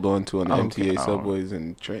that you hold on to on the MTA subways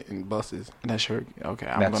and buses. That's your okay.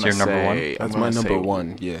 That's your number 1. That's my number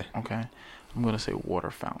 1. Yeah. Okay. I'm gonna say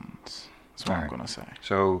water fountains. That's what I'm gonna say.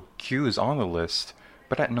 So Q is on the list,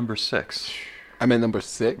 but at number 6. I'm at number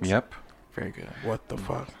 6. Yep. Very good. What the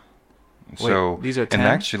fuck? So wait, these are 10? And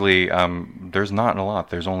actually, there's not a lot.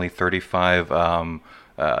 There's only 35.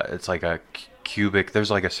 It's like a cubic.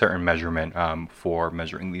 There's like a certain measurement for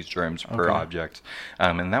measuring these germs per object,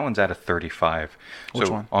 and that one's at a 35. Which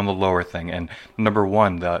so one? On the lower thing. And number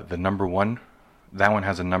 1, the number 1, that one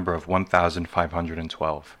has a number of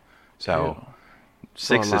 1,512. So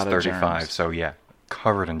 6 is 35. So yeah,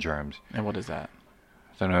 covered in germs. And what is that?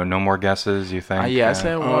 So no more guesses, you think? Yeah, I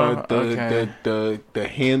said the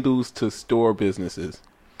handles to store businesses.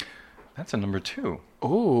 That's a number 2.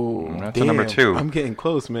 Ooh, that's a number 2. I'm getting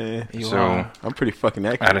close, man. I'm pretty fucking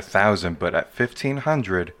accurate. At 1,000, but at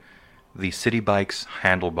 1,500, the City Bike's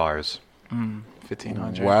handlebars.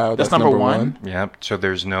 1,500. Wow, that's that's number number one. one? Yep. So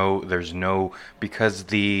there's no because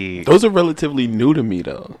the Those are relatively new to me,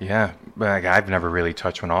 though. yeah, like, I've never really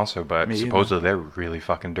touched one also, but Me either. supposedly they're really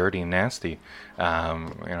fucking dirty and nasty.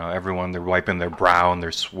 Everyone, they're wiping their brow and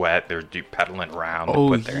their sweat, they're pedaling around Oh,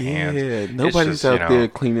 with their hands. yeah. It's Nobody's just, out there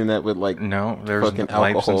cleaning that with, like, no, there's fucking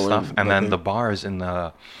wipes and alcohol stuff. And then nothing. the bars in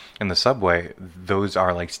the subway, those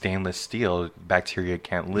are like stainless steel. Bacteria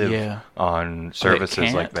can't live Yeah. on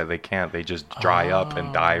surfaces like can't? that. They can't. They just dry up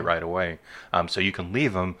and die right away. So you can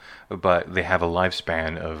leave them, but they have a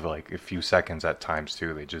lifespan of like a few seconds at times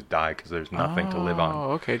too. They just die because there's nothing to live on.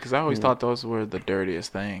 Oh, okay. Because I always thought those were the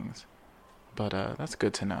dirtiest things. But that's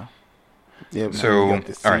good to know. Yeah, man, So, you got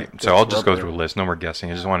the all right. seat So I'll that's just go rubber. through a list. No more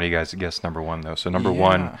guessing. I just wanted you guys to guess number one, though. So number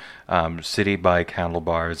Yeah. one, City Bike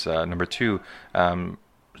handlebars. Number two,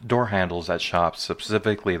 door handles at shops.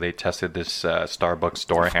 Specifically, they tested this Starbucks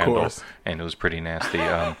door Of handle, course. and it was pretty nasty.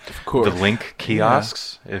 course. The Link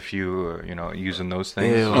kiosks, if you using those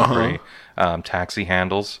things, Ew. are pretty. Taxi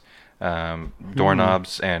handles.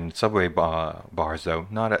 Doorknobs and subway bars, though.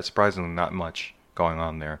 Surprisingly, not much going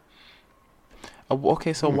on there.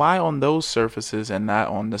 Okay, so why on those surfaces and not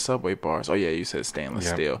on the subway bars? Oh yeah, you said stainless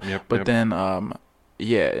Yep, steel. yep, But yep. then,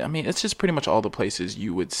 yeah, I mean, it's just pretty much all the places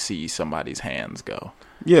you would see somebody's hands go.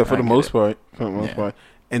 Yeah, for I the get most it. part. For the most Yeah. part.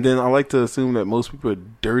 And then I like to assume that most people are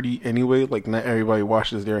dirty anyway. Like, not everybody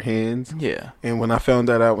washes their hands. Yeah, And when I found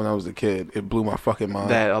that out when I was a kid, it blew my fucking mind.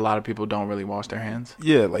 that a lot of people don't really wash their hands.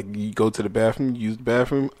 Yeah, like, you go to the bathroom, use the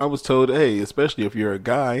bathroom. I was told, hey, especially if you're a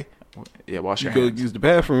guy, Yeah, wash you your go hands. use the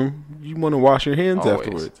bathroom, you want to wash your hands Always.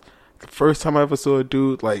 afterwards. The first time I ever saw a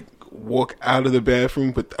dude, like, walk out of the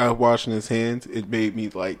bathroom without washing his hands, it made me,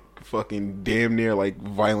 like, fucking damn near, like,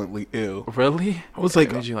 violently ill. Really? I was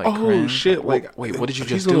like, Did you, oh, cringe? shit. Like, wait, what did you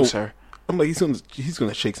he's just do, gonna- sir? I'm like, he's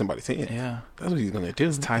gonna shake somebody's hand. Yeah, That's what he's gonna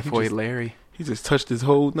do. Typhoid Larry. He just touched his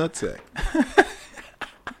whole nutsack.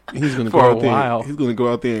 He's gonna For go a out there. while. He's gonna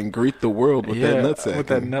go out there and greet the world with that nutsack. with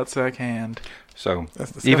that nutsack hand. So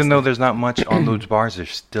That's disgusting. even though there's not much on those bars,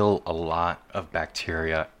 there's still a lot of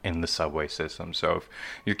bacteria in the subway system. So if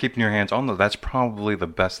you're keeping your hands on those, that's probably the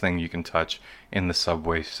best thing you can touch in the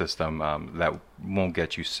subway system that won't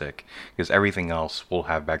get you sick, because everything else will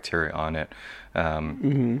have bacteria on it.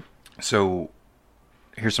 So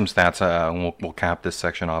here's some stats, and we'll cap this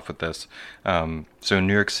section off with this. So in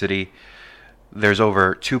New York City, there's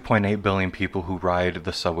over 2.8 billion people who ride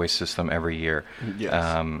the subway system every year.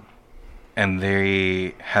 Yes. And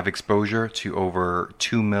they have exposure to over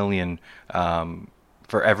 2 million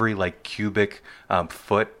for every like cubic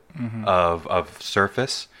foot of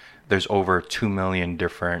surface. There's over 2 million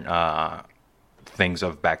different things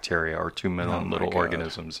of bacteria, or 2 million my little God.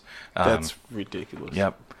 organisms. That's ridiculous.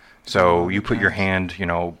 Yep. So you put your hand,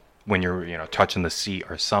 when you're, touching the seat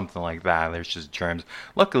or something like that, there's just germs.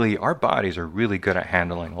 Luckily, our bodies are really good at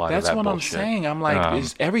handling a lot That's of that what bullshit. I'm saying. I'm like,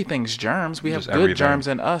 everything's germs. We have just good everything. germs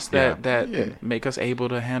in us that Yeah. make us able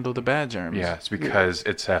to handle the bad germs. Yeah, it's because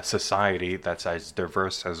it's a society that's as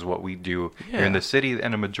diverse as what we do here in Yeah. the city,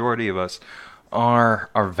 and a majority of us are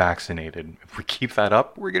vaccinated. If we keep that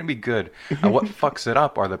up, we're gonna be good. What fucks it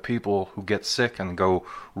up are the people who get sick and go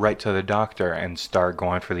right to the doctor and start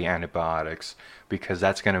going for the antibiotics, because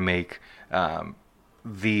that's gonna make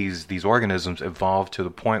these organisms evolve to the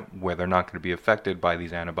point where they're not going to be affected by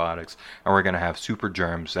these antibiotics, and we're going to have super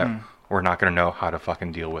germs that we're not going to know how to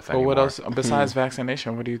fucking deal with But anymore. what else besides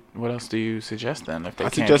vaccination? What else do you suggest then? If they I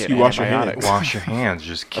can't suggest get you wash your antibiotics? Wash your hands.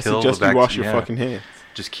 Just I kill suggest the you wash your yeah. fucking hands.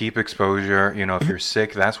 Just keep exposure. If you're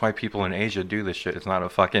sick, that's why people in Asia do this shit. It's not a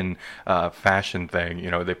fucking fashion thing.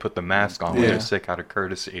 They put the mask on when Yeah. they're sick out of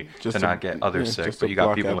courtesy Just to to- not get others yeah, sick. just But to you got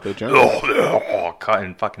block people out the germs.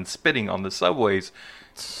 cutting fucking spitting on the subways.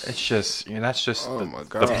 It's just that's just Oh the, my the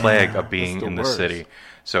God. plague Yeah, of being that's the in the worst. city.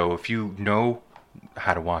 So if you know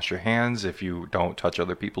how to wash your hands, if you don't touch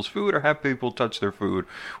other people's food or have people touch their food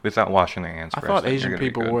without washing their hands I first, thought then you're Asian gonna be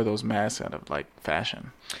people good. wore those masks out of like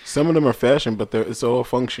fashion. Some of them are fashion, but it's all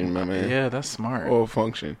function, my man. Yeah, that's smart. All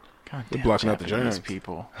function. God they're damn, blocking out the Japanese germs.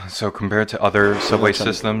 people. So compared to other subway trying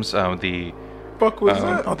to- systems, the Fuck was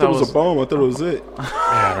that? I thought it was a bomb. I thought it was it.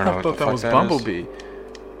 I don't know I what thought the that fuck was is. Bumblebee.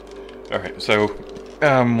 All right, so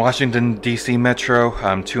Washington D.C. Metro,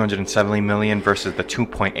 270 million versus the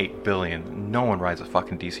 2.8 billion. No one rides a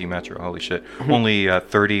fucking D.C. Metro. Holy shit! Only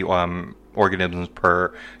 30 organisms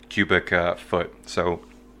per cubic foot. So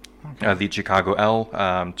The Chicago L,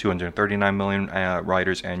 239 million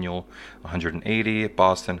riders annual, 180.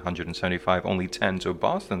 Boston, 175, only 10. So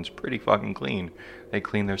Boston's pretty fucking clean. They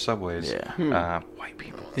clean their subways. Yeah. White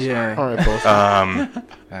people. Yeah. All right, Boston.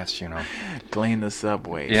 That's, Clean the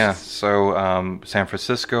subways. Yeah, so San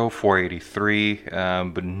Francisco, 483,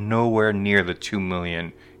 but nowhere near the 2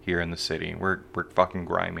 million here in the city. We're fucking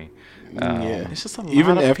grimy. Yeah. It's just a lot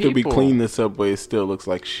Even of after we people. clean the subway, it still looks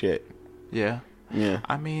like shit. Yeah. Yeah.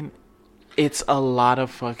 I mean, it's a lot of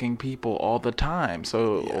fucking people all the time.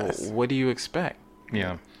 So Yes. what do you expect?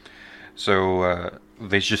 Yeah. So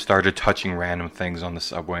they just started touching random things on the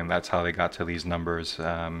subway, and that's how they got to these numbers.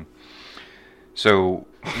 So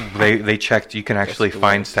they checked. You can actually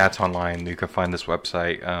find stats online. You can find this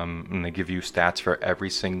website, and they give you stats for every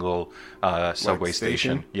single subway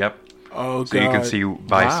station? station. Yep. Oh, So you can God. see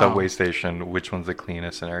by Wow. subway station which one's the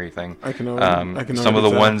cleanest and everything. I can already Some of the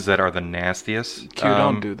tell. ones that are the nastiest. Q,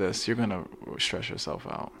 don't do this. You're gonna stress yourself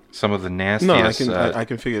out. Some of the No, nastiest I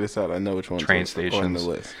can figure this out. I know which ones train are on stations the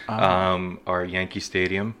list. are Yankee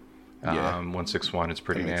Stadium, Yeah. 161. It's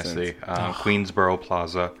pretty That makes nasty. Queensboro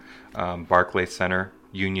Plaza, Barclays Center,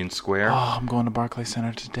 Union Square, Oh, I'm going to Barclays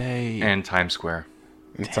Center today. and Times Square.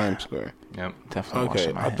 In Times Square. Yep. Definitely Okay,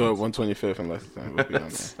 washing my I hands. thought 125th and Lexington would be on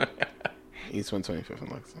there. East 125th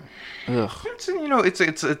and Lexington.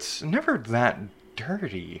 Ugh. It's never that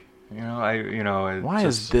dirty. Why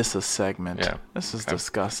is this a segment? Yeah. This is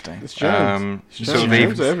disgusting. It's germs. So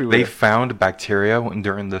Germs are everywhere. they found bacteria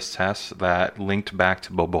during this test that linked back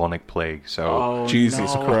to bubonic plague. So Oh,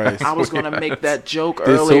 Jesus no. Christ. I was going to make that joke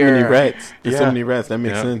There's earlier. so many rats. There's so Yeah. many rats. That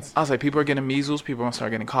makes Yeah. sense. I was like, people are getting measles, people are going to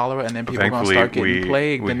start getting cholera, and then people are going to thankfully start getting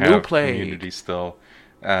plague, the new have plague. immunity still.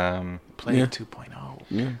 Plague Yeah. 2.0.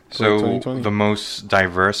 Yeah. So 2020. the most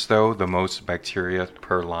diverse, though, the most bacteria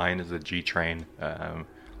per line is the G train.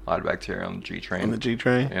 A lot of bacteria on the G train. On the G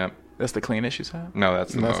train. Yep. That's the cleanest you said? No,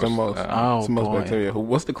 that's the And that's most. the most. Oh, It's the most boy. bacteria.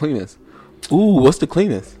 What's the cleanest? Ooh, what's the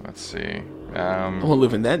cleanest? Let's see. I want to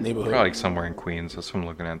live in that neighborhood. Probably like somewhere in Queens. That's what I'm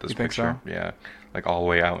looking at this You think picture. so? Yeah, like all the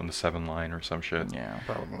way out in the 7 line or some shit. Yeah.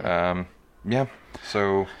 Probably. Yeah.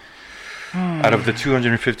 So out of the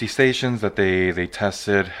 250 stations that they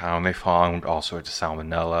tested, they found all sorts of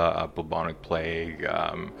salmonella, bubonic plague,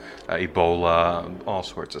 Ebola, all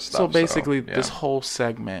sorts of stuff. So basically, yeah. this whole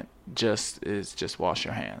segment just wash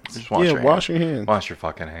your hands. Just wash your wash hands. your hands. Wash your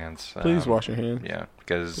fucking hands. Please wash your hands. Yeah,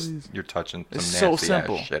 because Please. you're touching some It's so nasty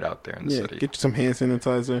simple. ass shit out there in the Yeah, city. get you some hand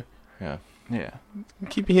sanitizer. Yeah. Yeah.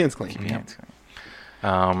 Keep your hands clean. Keep your hands clean.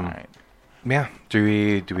 All right. Yeah. Do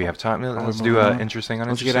we have time? Let's moving do on? interesting, Let's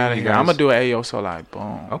uninteresting. get out of You here. I'm guys- gonna do an Ayo Solai.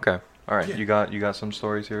 Boom. Okay. All right. You got some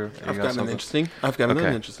stories here. I've got an interesting. I've got another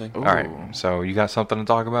Okay. interesting. Ooh. All right. So you got something to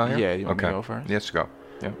talk about here? Yeah, you want me okay. to go first? Yes, go.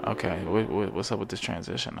 Yeah. Okay. What's up with this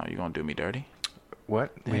transition? Are you gonna do me dirty?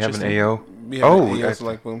 What? We have an Interesting. AO. Yeah, Oh, yeah, I- it's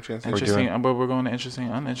like boom transition. Interesting. doing- But we're going to interesting,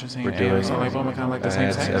 uninteresting. We're Ayo doing Solai. Boom. Kind of like the same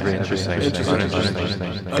it's thing. every interesting. Interesting.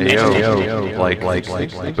 AO. Like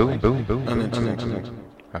boom, boom, boom. Uninteresting.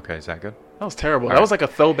 Okay, is that good? That was terrible. That was like a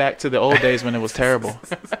throwback to the old days when it was terrible.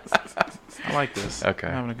 I like this. Okay.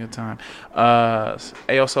 I'm having a good time. Ayo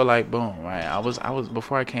Solai. Boom. Right. I was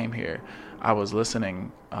before I came here. I was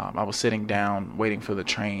listening. I was sitting down waiting for the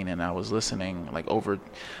train, and I was listening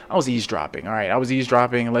I was eavesdropping. All right, I was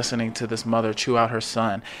eavesdropping and listening to this mother chew out her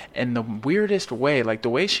son, in the weirdest way. Like the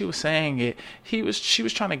way she was saying it, she was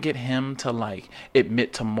trying to get him to like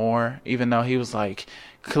admit to more, even though he was like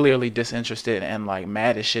clearly disinterested and like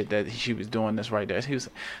mad as shit that she was doing this right there.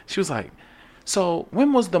 She was like, so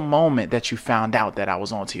when was the moment that you found out that I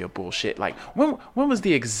was onto your bullshit? Like when was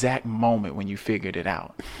the exact moment when you figured it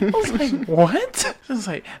out? I was like, what? I was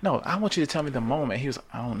like, no, I want you to tell me the moment. He was like,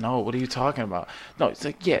 I don't know. What are you talking about? No, it's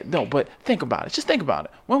like, yeah, no, but think about it. Just think about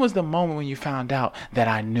it. When was the moment when you found out that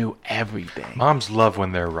I knew everything? Moms love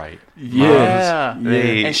when they're right. Yeah.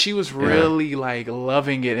 They- And she was really like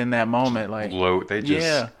loving it in that moment. Like, They just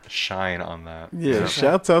Yeah. shine on that. Yeah,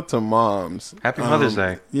 shouts out to moms. Happy Mother's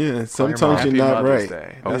Day. Yeah, sometimes mom. you're Happy not Mother's right.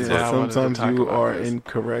 Day. Oh, That's yeah. why I wanted to Sometimes talk you about are this.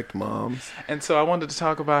 incorrect, moms. And so I wanted to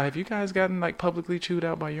talk about, have you guys gotten like publicly chewed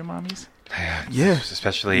out by your mommies? Yeah,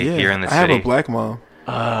 Especially yeah. here in the I have city. a black mom.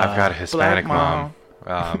 I've got a Hispanic Black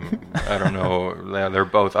mom. I don't know. They're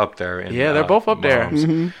both up there. In, Yeah, they're both up there.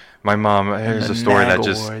 moms. My mom. Here's The a story that NAG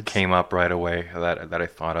just Awards. came up right away that I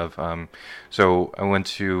thought of. So I went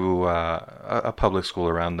to a public school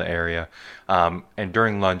around the area, and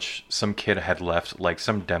during lunch, some kid had left like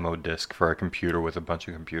some demo disc for a computer with a bunch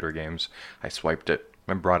of computer games. I swiped it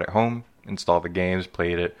and brought it home. installed the games,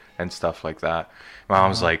 played it, and stuff like that. My mom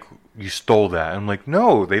was like, "You stole that." I'm like,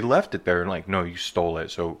 "No, they left it there." And like, "No, you stole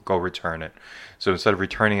it, so go return it." So instead of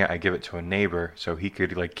returning it, I give it to a neighbor so he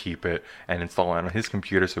could like keep it and install it on his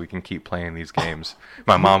computer so we can keep playing these games.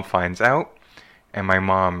 My mom finds out, and my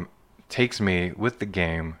mom takes me with the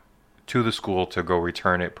game to the school to go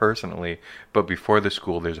return it personally. But before the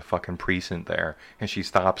school, there's a fucking precinct there, and she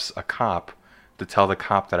stops a cop to tell the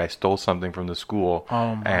cop that I stole something from the school,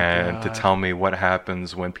 and to tell me what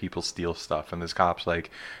happens when people steal stuff. And this cop's like,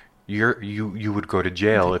 you would go to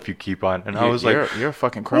jail if you keep on. And I was like, you're a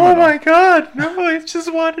fucking criminal. Oh my god, no, I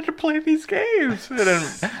just wanted to play these games. And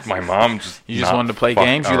then my mom just wanted to play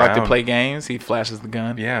games. You like to play games. He flashes the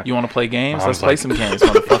gun. Yeah. You want to play games? Mom's Let's play some games,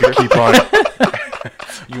 motherfucker. Keep on.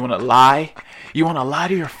 You want to lie? You want to lie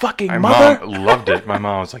to your fucking My mother? mom loved it. My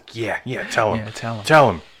mom was like, yeah, tell him. Yeah, tell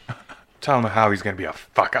him. Tell him how he's gonna be a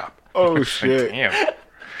fuck up. Oh shit! Damn.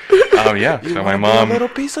 Oh yeah. So my mom, a little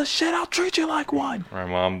piece of shit. I'll treat you like one. my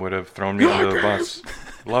mom would have thrown me under the bus.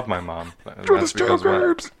 Love my mom. That's Just because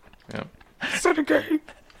tell of games. yeah. Set a game.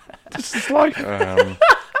 This is life.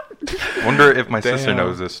 Wonder if my sister Damn.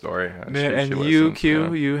 knows this story. And you,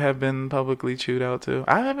 Q, you have been publicly chewed out too.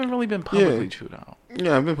 I haven't really been publicly chewed out.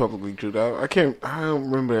 Yeah, I've been publicly chewed out. I don't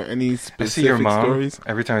remember any specific I see your mom. stories.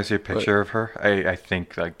 Every time I see a picture of her, I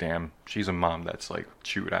think like, damn, she's a mom that's like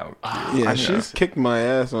chewed out. Yeah, she's kicked my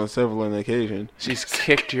ass on several occasions. She's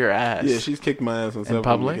kicked your ass. Yeah, she's kicked my ass on several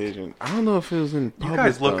public? occasions. I don't know if it was in public. You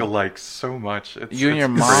guys look though. alike so much. You and your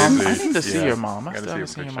it's mom? crazy. I need to see Yeah. your mom. I Gotta still haven't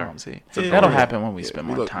see a seen your picture. mom. See, Yeah, that'll yeah. happen when we Yeah, spend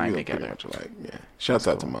we more look time pretty together. much alike. Yeah. Shouts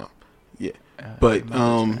out to mom. Yeah. Mother's But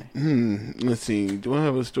Day. let's see. Do I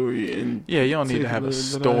have a story in? Yeah, you don't need to have a that I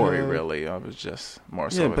story have? really. I was just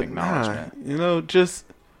more so Yeah, an but acknowledgement. just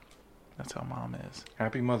That's how mom is.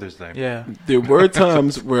 Happy Mother's Day. Yeah. there were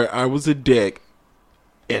times where I was a dick,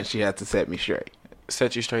 and she had to set me straight.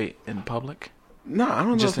 Set you straight in public? No, I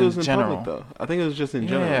don't know Just if it was in in general. public though. I think it was just in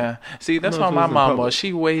general. Yeah. See, that's know how if it my was in mom public. was.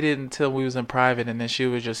 She waited until we was in private, and then she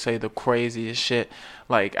would just say the craziest shit.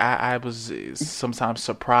 Like, I was sometimes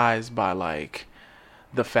surprised by, like,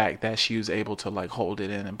 the fact that she was able to, like, hold it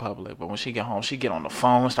in public. But when she get home, she get on the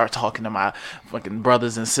phone and start talking to my fucking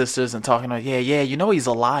brothers and sisters and talking to, yeah, you know he's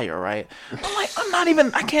a liar, right? I'm like,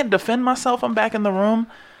 I can't defend myself. I'm back in the room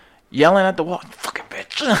yelling at the wall, fucking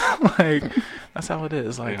bitch. Like, that's how it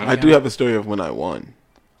is. Like, I do have a story of when I won.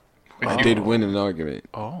 I did win an argument,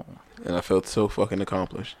 Oh. and I felt so fucking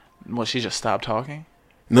accomplished. Well, she just stopped talking?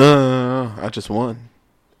 No, I just won.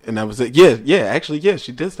 And that was it. Yeah,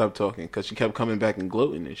 she did stop talking because she kept coming back and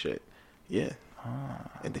gloating and shit. Yeah.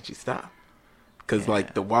 And then she stopped. Because,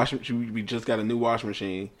 like, the we just got a new washing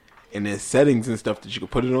machine, and there's settings and stuff that you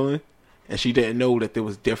could put it on, and she didn't know that there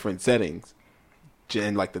was different settings.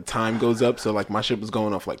 And, like, the time goes up, so, like, my shit was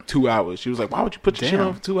going off, like, 2 hours. She was like, why would you put your shit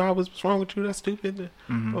on for 2 hours? What's wrong with you? That's stupid.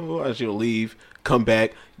 Oh, she'll leave, come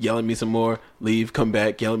back, yell at me some more, leave, come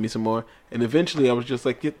back, yell at me some more. And eventually I was just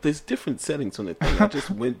like, there's different settings on the thing. I just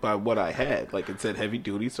went by what I had. Like, it said heavy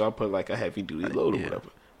duty, so I put, like, a heavy duty load or whatever.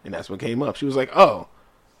 And that's what came up. She was like, oh.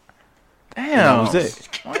 Damn. And that was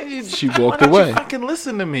it. She walked why don't away. you fucking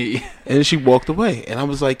listen to me? And she walked away. And I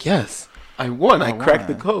was like, yes, I won. I cracked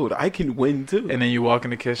the won. code. I can win, too. And then you walk in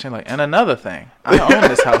the kitchen like, and another thing, I own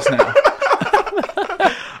this house now.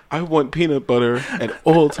 I want peanut butter at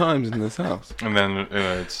all times in this house. And then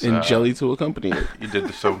it's And jelly to accompany it. You did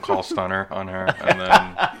the so-called stunner on her, and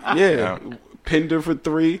then Yeah. Pinned her for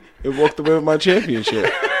 3 and walked away with my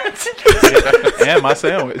championship. And my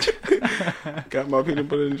sandwich. Got my peanut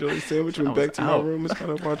butter and jelly sandwich, went was back to my out. room and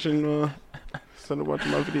started watching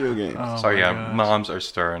my video games. so yeah, gosh. moms are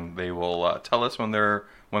stern. They will tell us when we're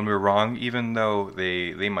wrong, even though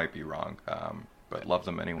they might be wrong. But love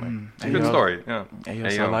them anyway. It's a good Ayo. story. Yeah.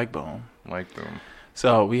 I like boom. Like boom.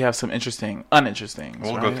 So we have some uninteresting.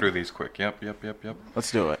 We'll go through these quick. Yep.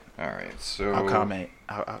 Let's do it. All right. So I'll comment.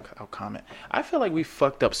 I'll comment. I feel like we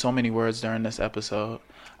fucked up so many words during this episode.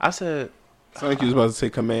 I said It's like you was about to say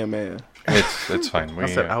Kamehameha. it's fine. I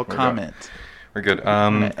said I'll we're good. comment. We're good.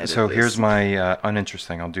 edit So this. here's my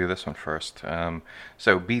uninteresting. I'll do this one first.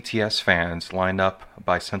 So BTS fans lined up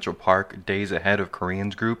by Central Park days ahead of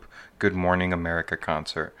Koreans group Good Morning America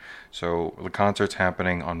concert. So the concert's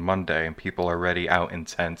happening on Monday, and people are already out in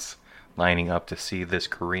tents lining up to see this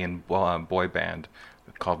Korean boy band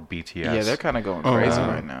called BTS. Yeah, they're kind of going crazy wow.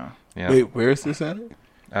 right now. Yeah. Wait, where is this at?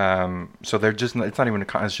 So they're just, it's not even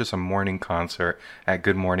it's just a morning concert at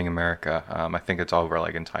Good Morning America. I think it's over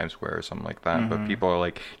like in Times Square or something like that. But people are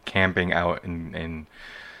like camping out in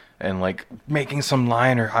and like making some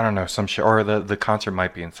line or I don't know some shit, or the concert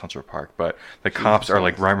might be in Central Park, but the cops are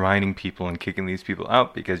like reminding people and kicking these people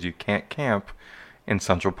out because you can't camp in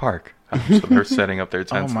Central Park. So they're setting up their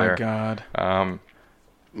tents there. Oh my god.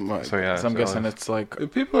 So yeah, So I'm guessing it's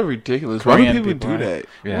like People are ridiculous. Why do Korean people people, do right? that?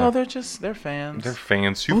 yeah. well, they're fans. They're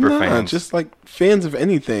fans, Well, super nah, fans. just like fans of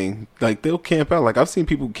anything. Like they'll camp out. Like I've seen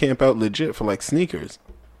people camp out legit for like sneakers.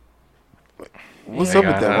 Like, what's Yeah, up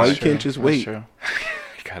with that? Why you that's can't just That's wait? true.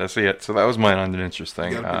 You gotta see it. So that was mine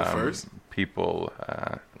uninteresting. You gotta be the first. People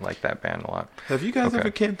like that band a lot. Have you guys Okay. ever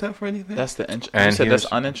camped out for anything? That's the you And said that's here's-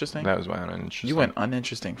 uninteresting. That was my uninteresting. You went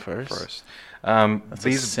uninteresting first. first. a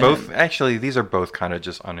These sin. both actually these are both kind of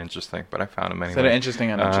just uninteresting, but I found them anyway. So they're interesting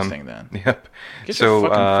and uninteresting then. Yep. Get so your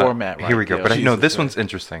fucking format right, here we go. Gil. But I know Jesus this Christ. one's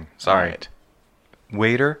interesting. Sorry. Alright.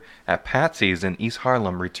 Waiter at Patsy's in East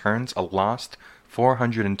Harlem returns a lost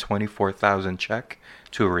 $424,000 check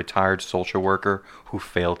to a retired social worker who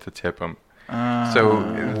failed to tip him. So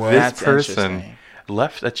this that's person interesting.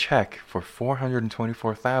 left a check for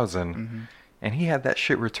 $424,000, and he had that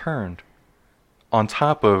shit returned. On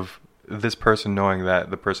top of this person knowing that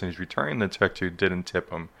the person he's returning the check to didn't tip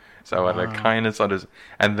him. So out of kindness on his,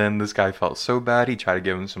 and then this guy felt so bad he tried to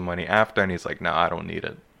give him some money after, and he's like, "No, I don't need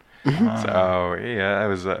it." So yeah, there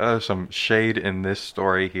was some shade in this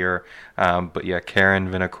story here, but yeah,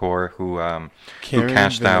 Karen Vinacore who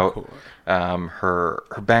cashed out her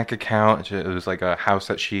bank account. It was like a house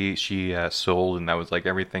that she sold, and that was like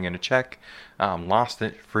everything in a check. Lost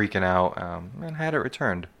it, freaking out, and had it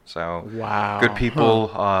returned. So Wow. good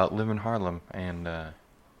people live in Harlem and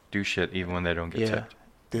do shit even when they don't get Yeah. tipped.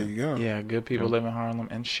 There you go. Yeah, good people live in Harlem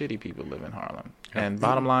and shitty people live in Harlem. And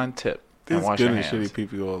bottom line, tip and There's wash good your and hands. shitty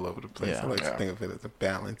people all over the place. Yeah. I like Yeah. to think of it as a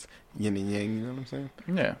balance, yin and yang. You know what I'm saying?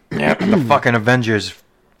 Yeah. Yeah, the fucking Avengers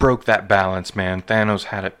broke that balance, man. Thanos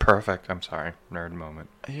had it perfect. I'm sorry, nerd moment.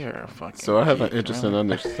 You're a fucking. So I have an geek, interesting really.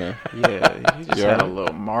 understand. Yeah, he just You had a alright?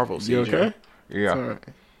 little Marvel You seizure. okay? Yeah. All right.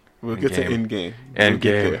 We'll get to Endgame. Endgame. Endgame. We'll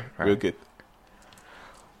get there. Right. We'll get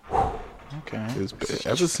Okay. his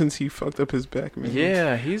ever since he fucked up his back, man.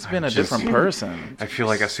 Yeah, he's been a just- different person. I feel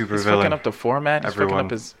like a super He's fucking villain. up the format. He's fucking Everyone,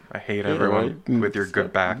 up his. I hate Yeah, everyone right? with your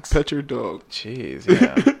good backs. Pet your dog. Jeez,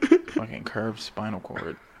 yeah. Fucking curved spinal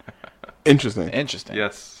cord. Interesting. Interesting.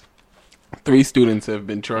 Yes. 3 students have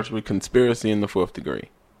been charged with conspiracy in the 4th degree.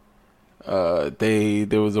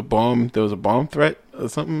 There was a bomb threat or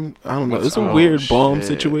something. I don't know. It's a weird bomb shit.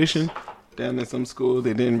 situation down at some school.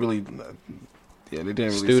 They didn't really. Yeah, they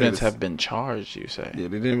didn't really. Students say have been charged, you say? Yeah,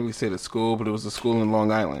 they didn't really say the school, but it was a school in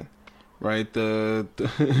Long Island, right? The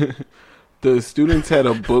the students had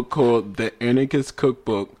a book called the Anarchist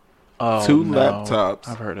Cookbook. Oh, 2 no. laptops.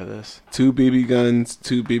 I've heard of this. 2 BB guns,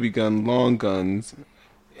 2 BB gun long guns,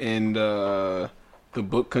 and the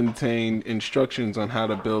book contained instructions on how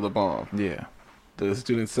to build a bomb. Yeah. The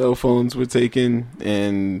students' cell phones were taken,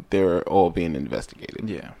 and they're all being investigated.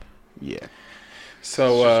 Yeah. Yeah.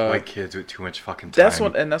 So Just white kids with too much fucking time. that's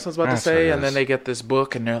what I was about to That's say. what it And then is. they get this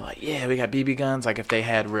book, and they're like, "Yeah, we got BB guns. Like if they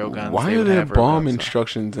had real guns, Why they are would there have real bomb guns."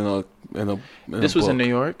 instructions in a This was in New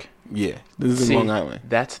York. Yeah, this is See, in Long Island.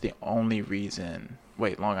 That's the only reason.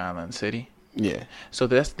 Wait, Long Island City. Yeah. So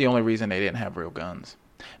that's the only reason they didn't have real guns,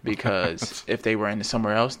 because if they were in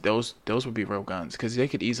somewhere else, those would be real guns, because they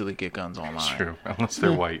could easily get guns online. It's true, unless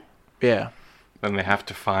they're white. Yeah, Then they have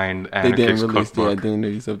to find They didn't Anarchist release the Cookbook.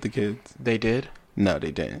 identities of the kids. they did. No,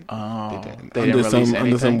 they didn't. Oh, They didn't. they didn't release under some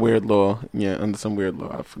anything? weird law. Yeah, under some weird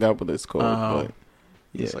law. I forgot what it's called. Oh. But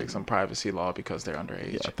yeah, It's like some privacy law because they're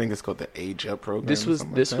underage. yeah, I think it's called the Age Up program. This or was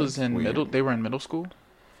something this like that. was in Weird. middle. They were in middle school.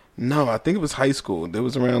 No, I think it was high school. It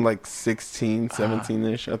was around like 16, Ah.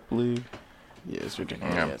 17-ish, I believe. Yeah, it's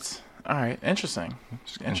ridiculous. Yeah. Idiots. All right, interesting.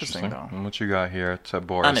 Interesting though. And what you got here to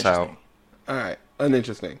bore us out? Uninteresting. All right,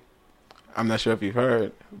 uninteresting. I'm not sure if you've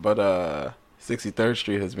heard, but 63rd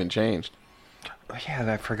Street has been changed. Oh,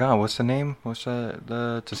 yeah, I forgot. What's the name? What's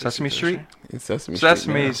to Sesame 63rd Street? It's Sesame,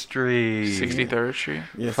 Sesame Street. Street. 63rd Street.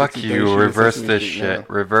 Yeah, Fuck 63rd you. Street, Reverse Sesame this Street shit. now.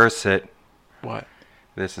 Reverse it. What?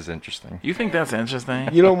 This is interesting. You think that's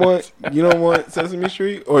interesting? You don't want Sesame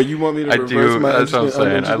Street, or you want me to I reverse do. my That's what I'm interesting,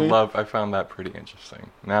 saying. uninteresting? I found that pretty interesting.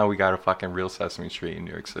 Now we got a fucking real Sesame Street in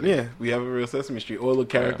New York City. Yeah, we have a real Sesame Street. All the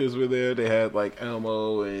characters were there. They had like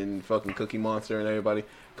Elmo and fucking Cookie Monster and everybody.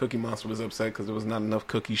 Cookie Monster was upset because there was not enough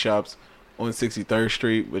cookie shops on 63rd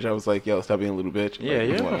Street, which I was like, yo, stop being a little bitch. Yeah, like,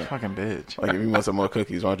 you're you a wanna- fucking bitch. Like, if you want some more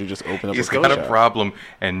cookies, why don't you just open up He's a cookie got a shop? problem,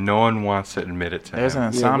 and no one wants to admit it to There's him.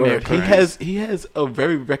 an Yeah, insomnia. bro, he has a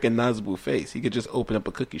very recognizable face. He could just open up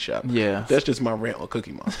a cookie shop. Yeah. That's just my rant on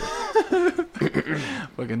Cookie Monster.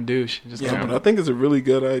 fucking douche. Just Yeah, don't- but I think it's a really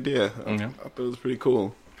good idea. Yeah. I thought it was pretty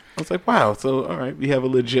cool. I was like, wow. So all right, we have a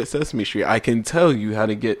legit Sesame Street. I can tell you how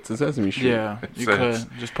to get to Sesame Street. Yeah, you could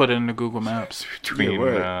just put it in the Google Maps. Between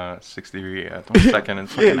 62nd and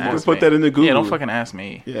Yeah, you can put that in the Google. Yeah, don't fucking ask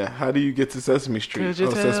me. Yeah, how do you get to Sesame Street? Could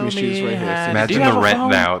you Sesame tell Street is right me here. how- See? Imagine Do you the have a rent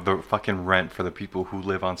phone? now, the fucking rent for the people who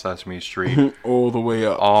live on Sesame Street. All the way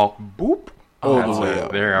up. All boop. All That's the way it.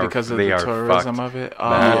 up. They are, Because of they the are tourism fucked. of it.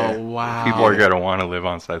 That- Oh, wow. People are gonna want to live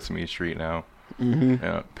on Sesame Street now. Mm-hmm.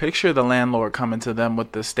 Yeah. Picture the landlord coming to them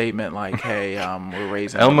with the statement like, "Hey, we're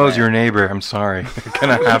raising Elmo's the your rent." neighbor. I'm sorry. You're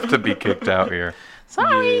gonna have to be kicked out here.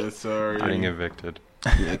 Yeah, sorry. Getting evicted.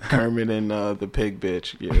 Yeah, Kermit and the pig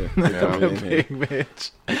bitch. Yeah, they're coming in here. Pig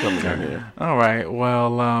bitch. They're coming in here. All right.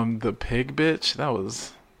 Well, the pig bitch. That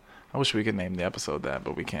was. I wish we could name the episode that,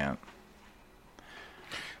 but we can't.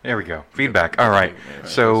 There we go. Feedback. All right.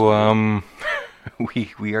 So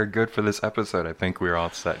we are good for this episode. I think we're all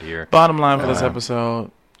set here. Bottom line for this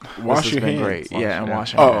episode. Wash this your has been hands. great. Wash Yeah, and your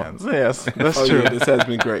wash your hands. Yes, that's Oh true. yeah, this has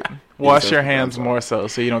been great. Wash Yes, your that's- hands I'm more so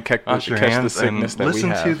you don't catch Wash your the hands sickness and that we listen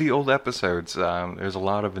have. to the old episodes. There's a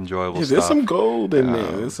lot of enjoyable Yeah, stuff. there's some gold in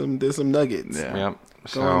there. There's some nuggets. Yeah. Yep.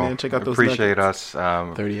 Go on there and check out those appreciate nuggets.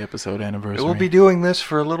 us. 30 episode anniversary. We'll be doing this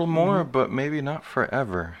for a little more, but maybe not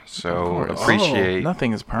forever. So Of course. appreciate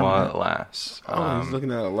nothing is while permanent. it lasts. Oh, he's looking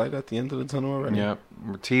at a light at the end of the tunnel already. Yep.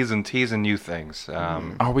 We're teasing you things.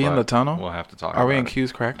 Are we in but the tunnel? We'll have to talk Are we in about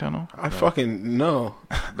Q's crack tunnel? I fucking no,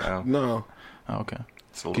 it. no. Oh, okay.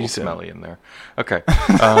 It's a little said- smelly in there. Okay.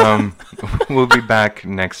 We'll be back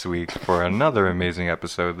next week for another amazing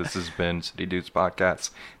episode. This has been City Dudes Podcast,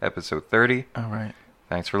 episode 30. All right.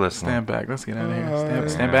 Thanks for listening. Stand back. Let's get out of here.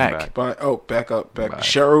 Stand Stand back. back. Bye. Oh, back up, back. Bye.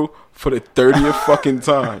 Cheryl for the 30th fucking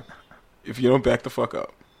time. If you don't back the fuck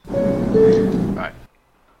up.